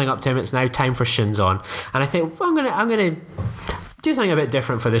 We're building up to him. It's now time for Shinzon, and I think I'm gonna do something a bit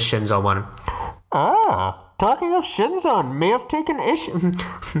different for this Shinzon one. Talking of Shinzon, may have taken issue.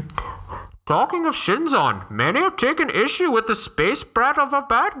 Talking of Shinzon, many have taken issue with the space brat of a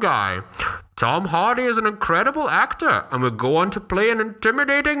bad guy. Tom Hardy is an incredible actor and would go on to play an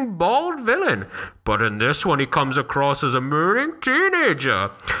intimidating bald villain, but in this one he comes across as a murring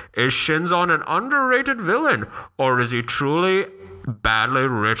teenager. Is Shinzon an underrated villain, or is he truly badly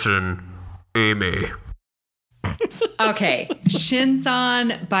written? Amy. Okay,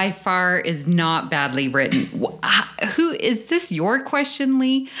 Shinzon by far is not badly written. Who is this? Your question,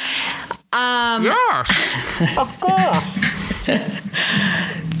 Lee? Yes, of course.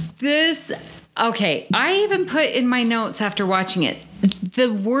 Okay, I even put in my notes after watching it,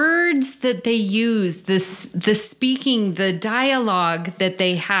 the words that they use, the speaking, the dialogue that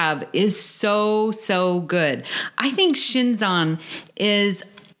they have is so good. I think Shinzon is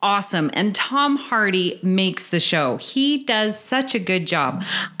awesome, and Tom Hardy makes the show. He does such a good job.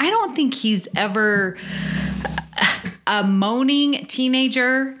 I don't think he's ever a moaning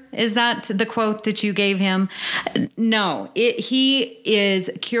teenager. Is that the quote that you gave him? No, he is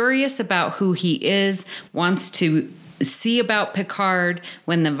curious about who he is, wants to see about Picard.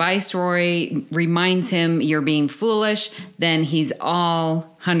 When the Viceroy reminds him you're being foolish, then he's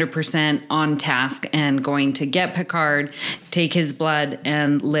all 100% on task and going to get Picard, take his blood,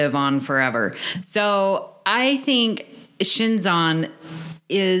 and live on forever. So I think Shinzon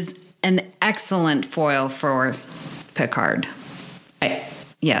is an excellent foil for Picard.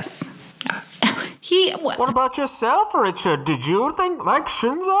 Yes. What about yourself, Richard? Did you like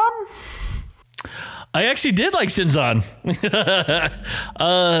Shinzon? I actually did like Shinzon.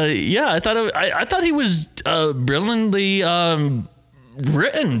 Yeah, I thought he was brilliantly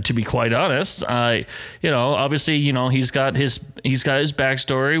written, to be quite honest. Obviously, he's got his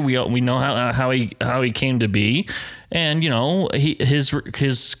backstory. We know how he came to be, and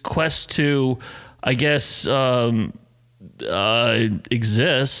his quest to, I guess,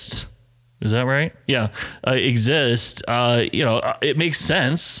 exist. Is that right? Yeah, exist. It makes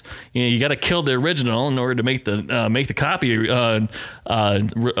sense. You got to kill the original in order to make the copy live,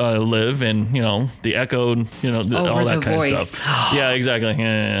 and the echo, all that kind of stuff. Yeah, exactly.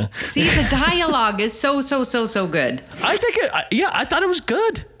 Yeah. See, the dialogue is so good. I think I thought it was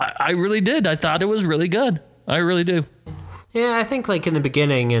good. I really did. I thought it was really good. I really do. Yeah, I think like in the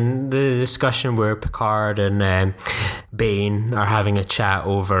beginning, in the discussion where Picard and Bane are having a chat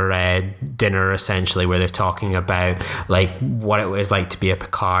over dinner, essentially, where they're talking about like what it was like to be a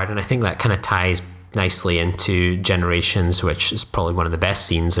Picard, and I think that kind of ties nicely into Generations, which is probably one of the best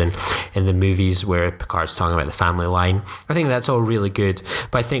scenes in the movies, where Picard's talking about the family line. I think that's all really good,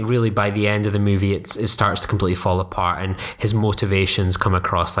 but I think really by the end of the movie it starts to completely fall apart, and his motivations come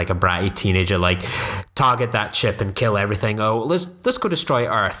across like a bratty teenager, like target that ship and kill everything. Oh, let's go destroy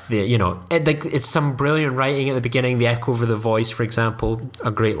Earth. It's some brilliant writing at the beginning. The echo over the voice, for example,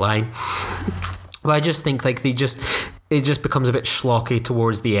 a great line. Well, I just think like they just it just becomes a bit schlocky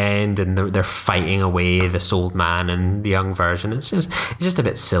towards the end, and they're fighting away this old man and the young version. It's just a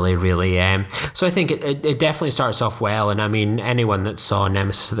bit silly, really. So I think it definitely starts off well, and I mean, anyone that saw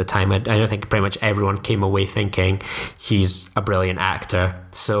Nemesis at the time, I don't think pretty much everyone came away thinking he's a brilliant actor.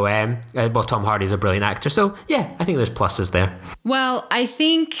 So, well, Tom Hardy's a brilliant actor. So, yeah, I think there's pluses there. Well, I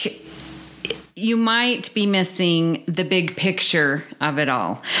think you might be missing the big picture of it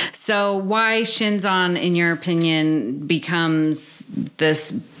all. So why Shinzon, in your opinion, becomes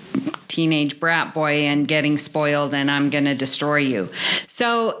this teenage brat boy and getting spoiled and I'm going to destroy you.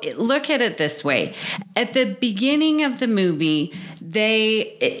 So look at it this way. At the beginning of the movie, at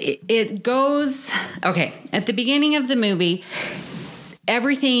the beginning of the movie,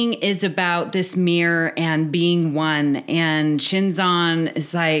 everything is about this mirror and being one. And Shinzon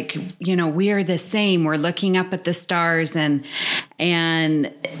is like, we are the same. We're looking up at the stars. And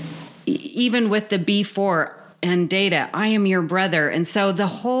even with the B4 and Data, I am your brother. And so the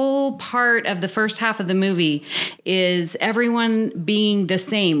whole part of the first half of the movie is everyone being the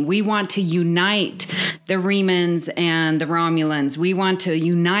same. We want to unite the Remans and the Romulans. We want to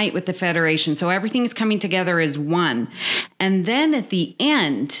unite with the Federation. So everything is coming together as one. And then at the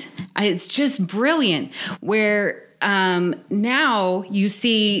end, it's just brilliant where now you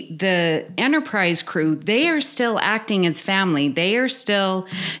see the Enterprise crew, they are still acting as family. They are still,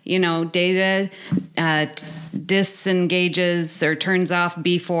 Data disengages or turns off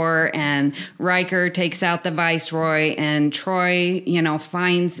B4 and Riker takes out the Viceroy and Troy,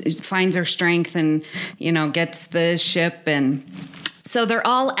 finds her strength and, gets the ship and... So they're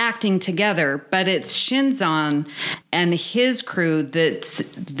all acting together, but it's Shinzon and his crew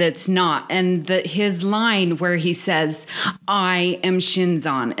that's not. And his line where he says, I am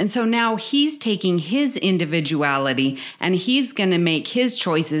Shinzon. And so now he's taking his individuality and he's going to make his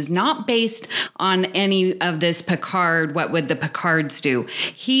choices, not based on any of this Picard, what would the Picards do?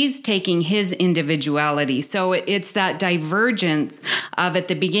 He's taking his individuality. So it's that divergence of at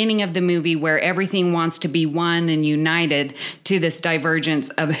the beginning of the movie where everything wants to be one and united to this divergence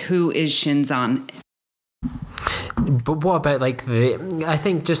of who is Shinzon. But what about I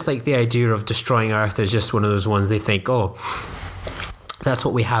think just the idea of destroying Earth is just one of those ones they think, that's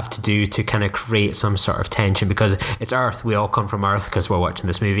what we have to do to kind of create some sort of tension because it's Earth. We all come from Earth because we're watching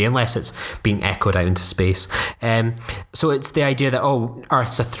this movie, unless it's being echoed out into space. So it's the idea that,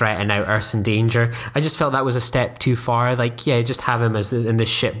 Earth's a threat and now Earth's in danger. I just felt that was a step too far. Just have him as in this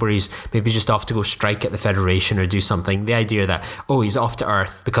ship where he's maybe just off to go strike at the Federation or do something. The idea that, he's off to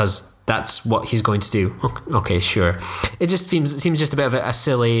Earth because that's what he's going to do. Okay, sure. It just seems just a bit of a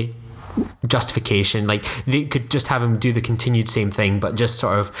silly justification. They could just have him do the continued same thing, but just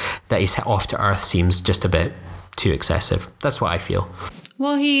sort of that he's off to Earth seems just a bit too excessive. That's what I feel.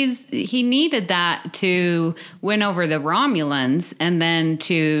 Well, he needed that to win over the Romulans and then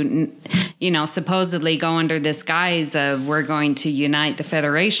to, supposedly go under this guise of we're going to unite the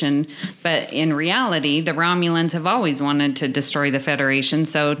Federation. But in reality, the Romulans have always wanted to destroy the Federation.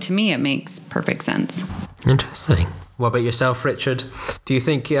 So to me, it makes perfect sense. Interesting. What about yourself, Richard? Do you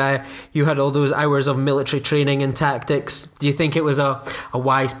think you had all those hours of military training and tactics? Do you think it was a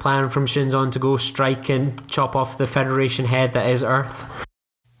wise plan from Shinzon to go strike and chop off the Federation head that is Earth?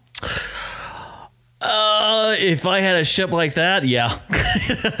 If I had a ship like that, yeah.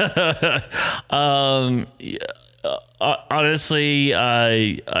 Honestly,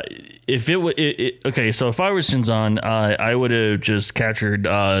 if it would, okay. So if I was Shinzon, I would have just captured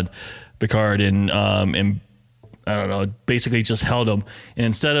Picard and I don't know, basically just held him. And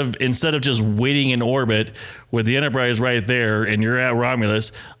instead of just waiting in orbit with the Enterprise right there and you're at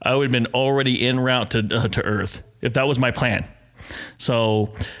Romulus, I would have been already en route to Earth if that was my plan.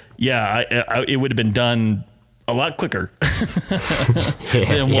 So yeah, it would have been done a lot quicker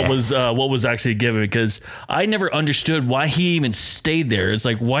than what was actually given, because I never understood why he even stayed there. It's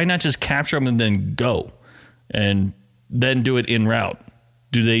like, why not just capture him and then go and then do it en route?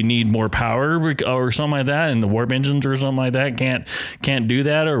 Do they need more power or something like that? And the warp engines or something like that can't do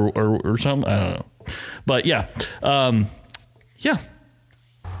that or something? I don't know. But yeah.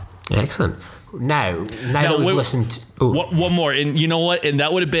 Excellent. Now that we've listened to... One more. And you know what? And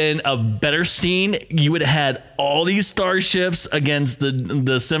that would have been a better scene. You would have had all these starships against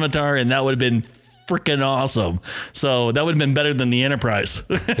the Scimitar, and that would have been freaking awesome. So that would have been better than the Enterprise.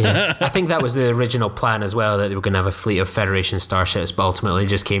 Yeah. I think that was the original plan as well, that they were going to have a fleet of Federation starships, but ultimately it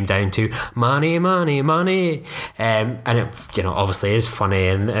just came down to money. And it, obviously is funny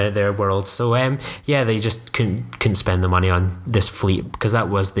in their world. So they just couldn't spend the money on this fleet, because that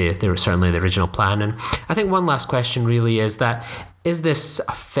was certainly the original plan. And I think one last question really is that is this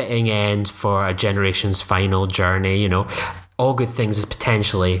a fitting end for a generation's final journey? You know, All Good Things is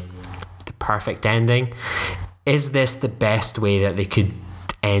potentially the perfect ending. Is this the best way that they could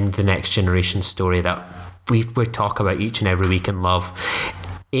end the Next Generation story that we talk about each and every week and love?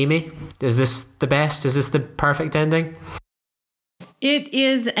 Amy, is this the best? Is this the perfect ending? It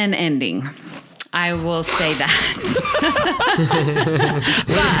is an ending. I will say that.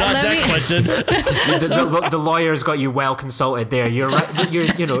 Dodge that question. The lawyer's got you well consulted there. You're right.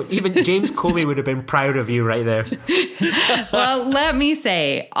 You know, even James Comey would have been proud of you right there. Well, let me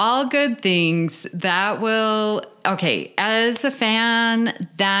say, All Good Things, that will... Okay, as a fan,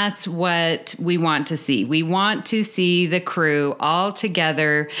 that's what we want to see. We want to see the crew all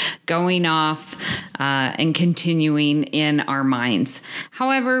together going off and continuing in our minds.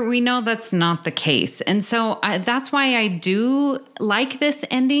 However, we know that's not the case. And so that's why I do like this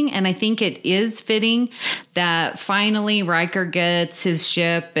ending. And I think it is fitting that finally Riker gets his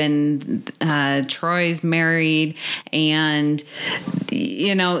ship and Troy's married. And,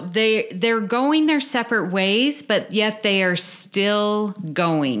 you know, they're going their separate ways, but yet they are still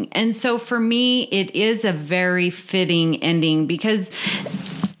going. And so for me, it is a very fitting ending because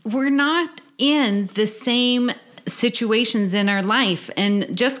we're not in the same situations in our life.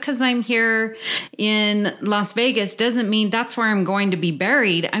 And just because I'm here in Las Vegas doesn't mean that's where I'm going to be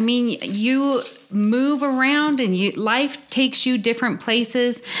buried. I mean, you move around and life takes you different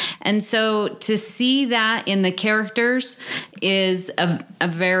places. And so to see that in the characters is a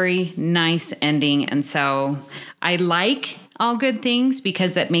very nice ending. And so I like All Good Things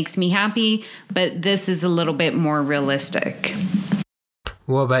because that makes me happy, but this is a little bit more realistic.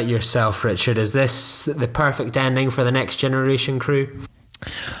 What about yourself, Richard? Is this the perfect ending for the Next Generation crew?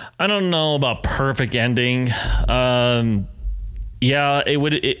 I don't know about perfect ending. Yeah, it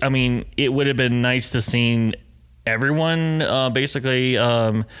would have been nice to see everyone basically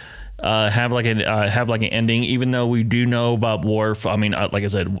have like an ending, even though we do know about Worf. I mean, like I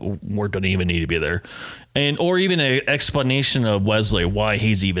said, Worf doesn't even need to be there, or even an explanation of Wesley why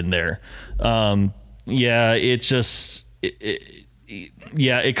he's even there. Yeah, it's just.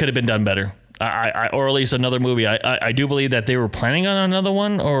 Yeah, it could have been done better. Or at least another movie. I do believe that they were planning on another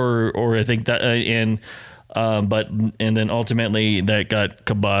one, or I think that and then ultimately that got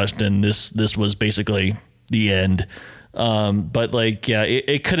kiboshed, and this was basically the end. But like, yeah,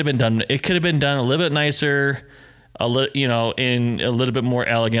 it could have been done. It could have been done a little bit nicer, in a little bit more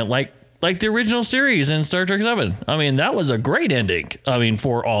elegant, like the original series in Star Trek 7. I mean, that was a great ending. I mean,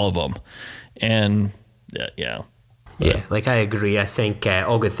 for all of them, and yeah. Yeah, like I agree. I think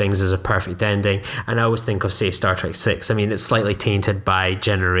All Good Things is a perfect ending. And I always think of, say, Star Trek 6. I mean, it's slightly tainted by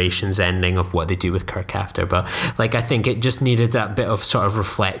Generations ending of what they do with Kirk after. But like, I think it just needed that bit of sort of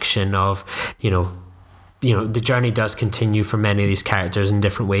reflection of, the journey does continue for many of these characters in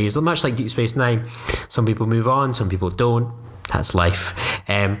different ways. Much like Deep Space Nine. Some people move on, some people don't. That's life.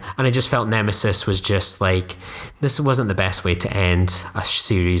 And I just felt Nemesis was just like, this wasn't the best way to end a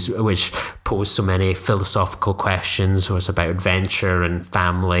series which posed so many philosophical questions. It was about adventure and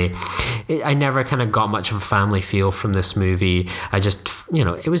family. I never kind of got much of a family feel from this movie. I just,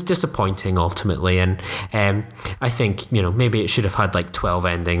 it was disappointing ultimately. And I think, maybe it should have had like 12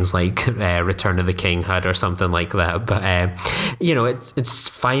 endings like Return of the King had or something like that. But, it's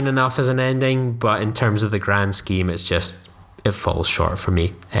fine enough as an ending. But in terms of the grand scheme, it falls short for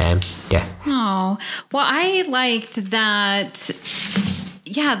me. Yeah. Oh, well, I liked that.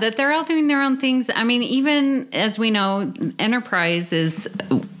 Yeah, that they're all doing their own things. I mean, even as we know, Enterprise is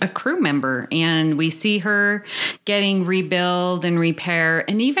a crew member, and we see her getting rebuild and repair.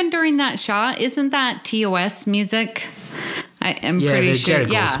 And even during that shot, isn't that TOS music? I am pretty sure.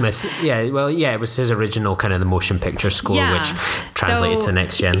 Jerry Goldsmith. Yeah, well, it was his original kind of the motion picture score, which translated to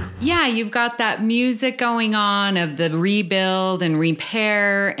Next Gen. Yeah, you've got that music going on of the rebuild and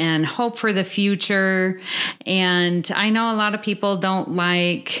repair and hope for the future. And I know a lot of people don't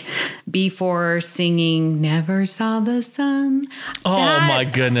like B4 singing "Never Saw the Sun." Oh my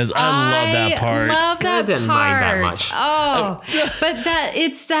goodness, I love that part. I didn't mind that much. Oh, but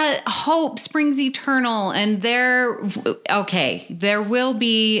it's that hope springs eternal, and there will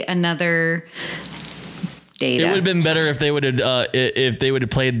be another Data. It would have been better if they would have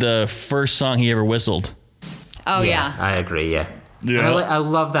played the first song he ever whistled. Oh yeah. I agree. Yeah. Yeah. I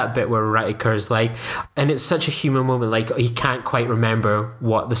love that bit where Riker's like, and it's such a human moment, like he can't quite remember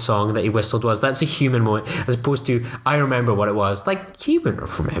what the song that he whistled was. That's a human moment, as opposed to, I remember what it was. Like, he wouldn't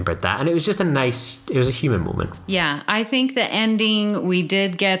have remembered that. And it was just it was a human moment. Yeah, I think the ending, we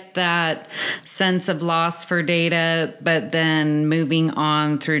did get that sense of loss for Data, but then moving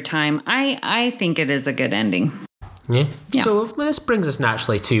on through time, I think it is a good ending. Yeah. Yeah. So this brings us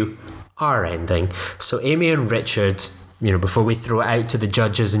naturally to our ending. So Amy and Richard, before we throw it out to the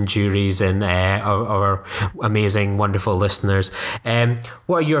judges and juries and our amazing, wonderful listeners,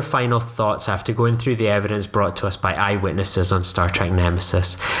 what are your final thoughts after going through the evidence brought to us by eyewitnesses on Star Trek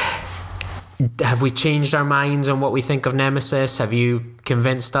Nemesis? Have we changed our minds on what we think of Nemesis? Have you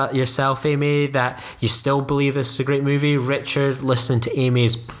convinced yourself, Amy, that you still believe this is a great movie? Richard, listening to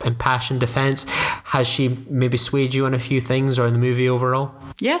Amy's impassioned defense, has she maybe swayed you on a few things or in the movie overall?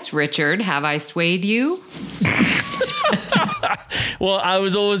 Yes, Richard, have I swayed you? Well, I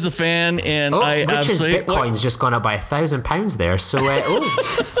was always a fan, and Richard's Bitcoin's just gone up by £1,000 there. So,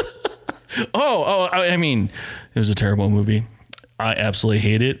 I mean, it was a terrible movie. I absolutely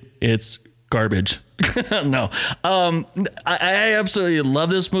hate it. It's garbage. No. I absolutely love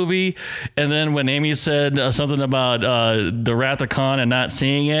this movie. And then when Amy said something about the Wrath of Khan and not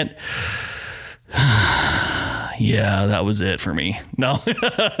seeing it, yeah, that was it for me. No,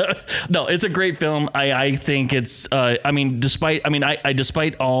 no, it's a great film. I think it's,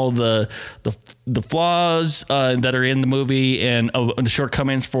 despite all the flaws that are in the movie and the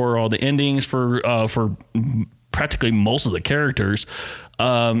shortcomings for all the endings for practically most of the characters,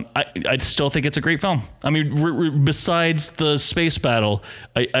 I still think it's a great film. I mean, besides the space battle,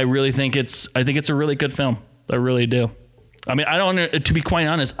 I really think it's a really good film. I really do. I mean, to be quite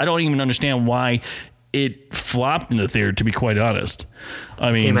honest, I don't even understand why it flopped in the theater, to be quite honest.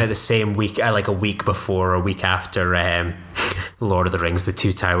 I mean, came out the same week, like a week before or a week after Lord of the Rings, The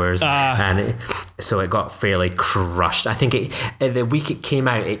Two Towers, so it got fairly crushed. I think the week it came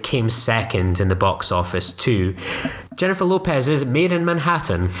out, it came second in the box office to Jennifer Lopez's Made in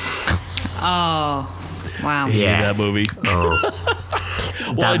Manhattan. Oh, wow. Yeah, that movie. Oh.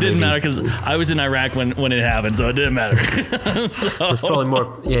 Well, it didn't matter because I was in Iraq when it happened, so it didn't matter. So. It was probably more,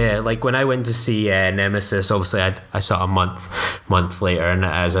 like when I went to see Nemesis, obviously I saw it a month later, and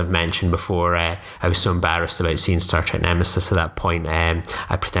as I've mentioned before, I was so embarrassed about seeing Star Trek Nemesis at that point. I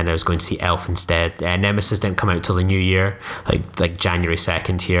pretended I was going to see Elf instead. Nemesis didn't come out till the new year, like January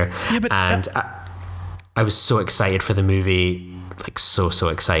 2nd here. Yeah, but, and I was so excited for the movie. Like so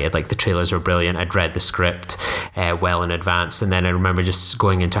excited. Like the trailers were brilliant. I'd read the script well in advance, and then I remember just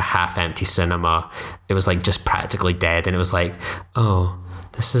going into a half-empty cinema. It was like just practically dead, and it was like, oh,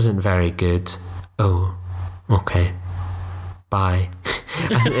 this isn't very good. Oh, okay, bye.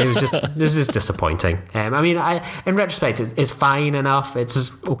 It was just, this is disappointing. In retrospect, it's fine enough.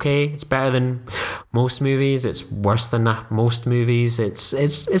 It's okay. It's better than most movies. It's worse than most movies.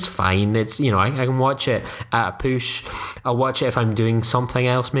 It's fine. It's, I can watch it at a push. I'll watch it if I'm doing something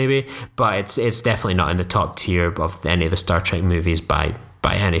else maybe, but it's definitely not in the top tier of any of the Star Trek movies by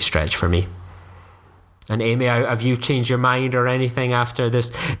any stretch for me. And Amy, have you changed your mind or anything after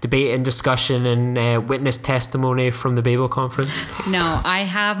this debate and discussion and witness testimony from the Babel Conference? No, I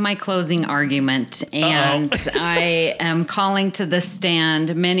have my closing argument, and I am calling to the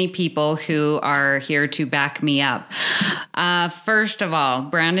stand many people who are here to back me up. First of all,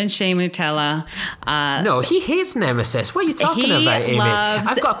 Brandon Shea Mutella. No, he hates Nemesis. What are you talking about, Amy?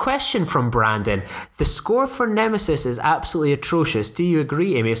 I've got a question from Brandon. The score for Nemesis is absolutely atrocious. Do you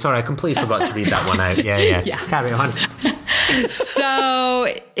agree, Amy? Sorry, I completely forgot to read that one out. Yeah. Carry on.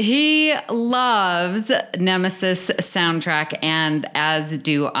 So he loves Nemesis soundtrack, and as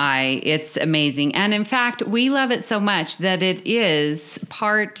do I. It's amazing. And in fact, we love it so much that it is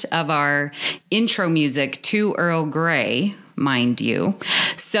part of our intro music to Earl Grey, mind you.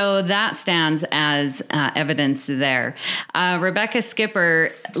 So that stands as evidence there. Rebecca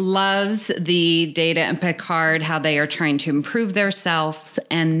Skipper loves the Data and Picard, how they are trying to improve themselves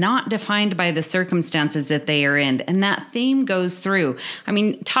and not defined by the circumstances that they are in. And that theme goes through. I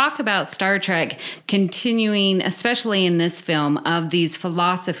mean, talk about Star Trek continuing, especially in this film, of these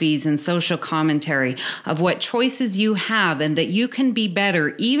philosophies and social commentary of what choices you have and that you can be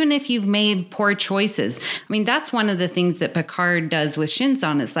better even if you've made poor choices. I mean, that's one of the things that Picard does with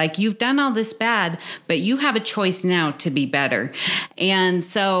Shinzon. It's like, you've done all this bad, but you have a choice now to be better. And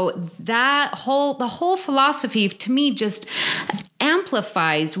so the whole philosophy to me just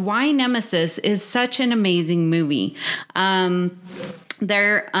amplifies why Nemesis is such an amazing movie.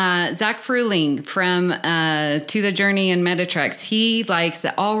 Zach Fruling from To the Journey and Metatrex, he likes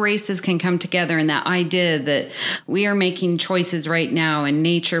that all races can come together, and that idea that we are making choices right now in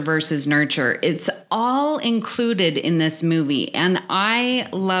nature versus nurture. It's all included in this movie, and I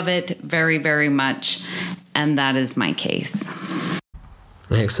love it very, very much, and that is my case.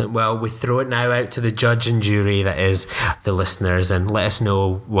 Excellent. Well, we throw it now out to the judge and jury, that is the listeners, and let us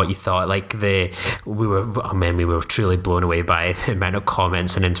know what you thought. Like we were truly blown away by the amount of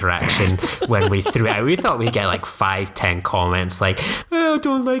comments and interaction when we threw it out. We thought we'd get like 5-10 comments like, well, I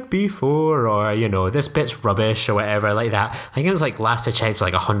don't like B4, or this bit's rubbish or whatever like that. I think it was like, last I checked,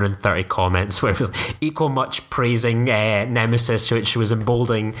 like 130 comments where it was equal much praising Nemesis, which she was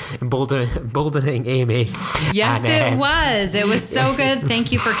emboldening Amy. Yes, it was. It was so good.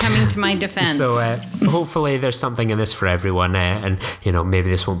 Thank you for coming to my defense. So hopefully there's something in this for everyone, and maybe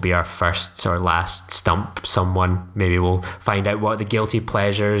this won't be our first or last stump someone. Maybe we'll find out what the guilty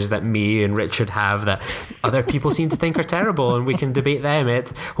pleasures that me and Richard have that other people seem to think are terrible, and we can debate them.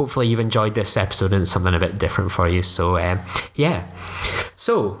 Hopefully you've enjoyed this episode and it's something a bit different for you. So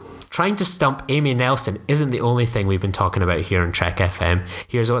So trying to stump Amy Nelson isn't the only thing we've been talking about here on Trek FM.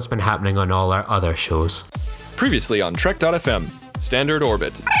 Here's what's been happening on all our other shows. Previously on Trek.fm, Standard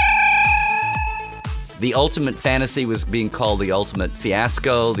Orbit. The ultimate fantasy was being called the ultimate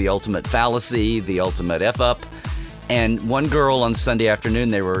fiasco, the ultimate fallacy, the ultimate F-up. And one girl on Sunday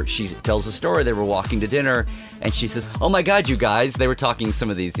afternoon, she tells a story, they were walking to dinner, and she says, oh my God, you guys, they were talking some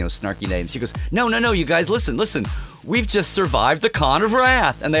of these, snarky names. She goes, no, you guys, listen, we've just survived the Con of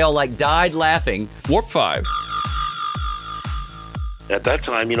Wrath. And they all died laughing. Warp 5. At that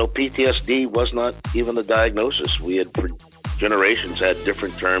time, PTSD was not even the diagnosis. We had for generations had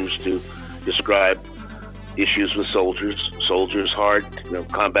different terms to describe issues with soldiers' heart,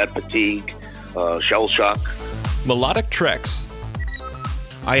 combat fatigue, shell shock. Melodic Treks.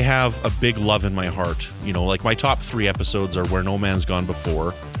 I have a big love in my heart. Like my top 3 episodes are Where No Man's Gone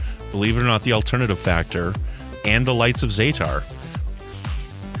Before, Believe It or Not, The Alternative Factor, and The Lights of Zatar.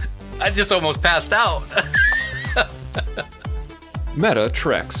 I just almost passed out. Meta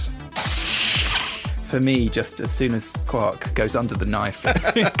Treks. For me, just as soon as Quark goes under the knife,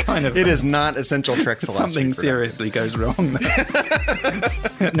 it is not essential Trek philosophy. Something seriously goes wrong.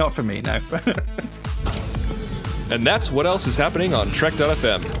 Not for me, no. And that's what else is happening on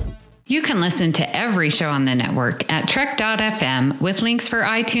Trek.fm. You can listen to every show on the network at Trek.fm with links for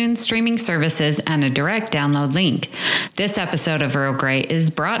iTunes, streaming services, and a direct download link. This episode of Earl Grey is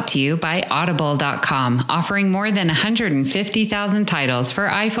brought to you by Audible.com, offering more than 150,000 titles for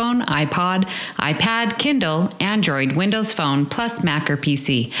iPhone, iPod, iPad, Kindle, Android, Windows Phone, plus Mac or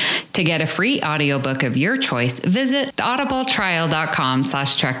PC. To get a free audiobook of your choice, visit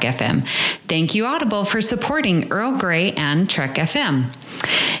audibletrial.com/TrekFM. Thank you, Audible, for supporting Earl Grey and Trek FM.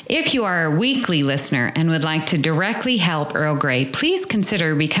 If you are a weekly listener and would like to directly help Earl Grey, please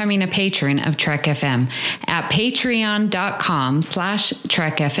consider becoming a patron of Trek FM. At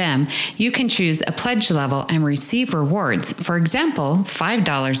patreon.com/Trek FM, you can choose a pledge level and receive rewards. For example,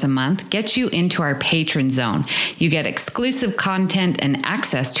 $5 a month gets you into our patron zone. You get exclusive content and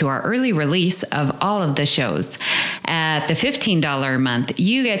access to our early release of all of the shows. At the $15 a month,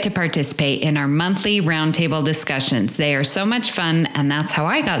 you get to participate in our monthly roundtable discussions. They are so much fun, and that's how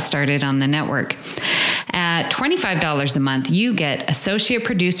I got started on the network. At $25 a month, you get associate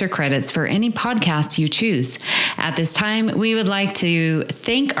producer credits for any podcast you choose. At this time, we would like to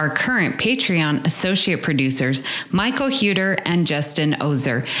thank our current Patreon associate producers, Michael Huter and Justin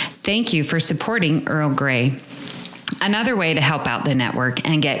Ozer. Thank you for supporting Earl Grey. Another way to help out the network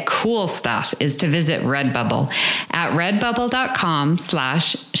and get cool stuff is to visit Redbubble. At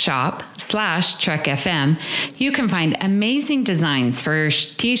redbubble.com/shop/TrekFM, you can find amazing designs for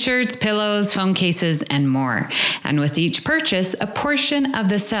t-shirts, pillows, phone cases, and more. And with each purchase, a portion of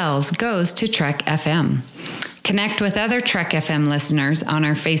the sales goes to Trek FM. Connect with other Trek FM listeners on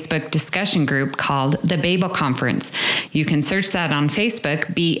our Facebook discussion group called The Babel Conference. You can search that on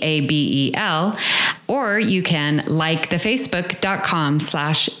Facebook, BABEL, or you can like the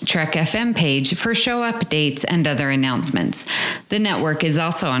facebook.com/Trek FM page for show updates and other announcements. The network is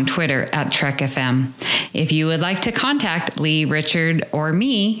also on Twitter at Trek FM. If you would like to contact Lee, Richard, or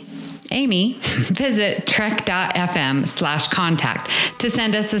me, Amy, visit trek.fm/contact to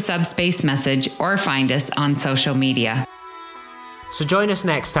send us a subspace message or find us on social media. So join us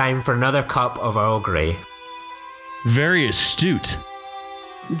next time for another cup of Earl Grey. Very astute.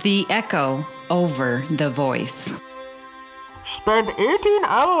 The echo over the voice. Spend 18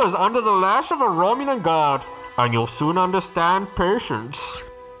 hours under the lash of a Romulan guard, and you'll soon understand patience.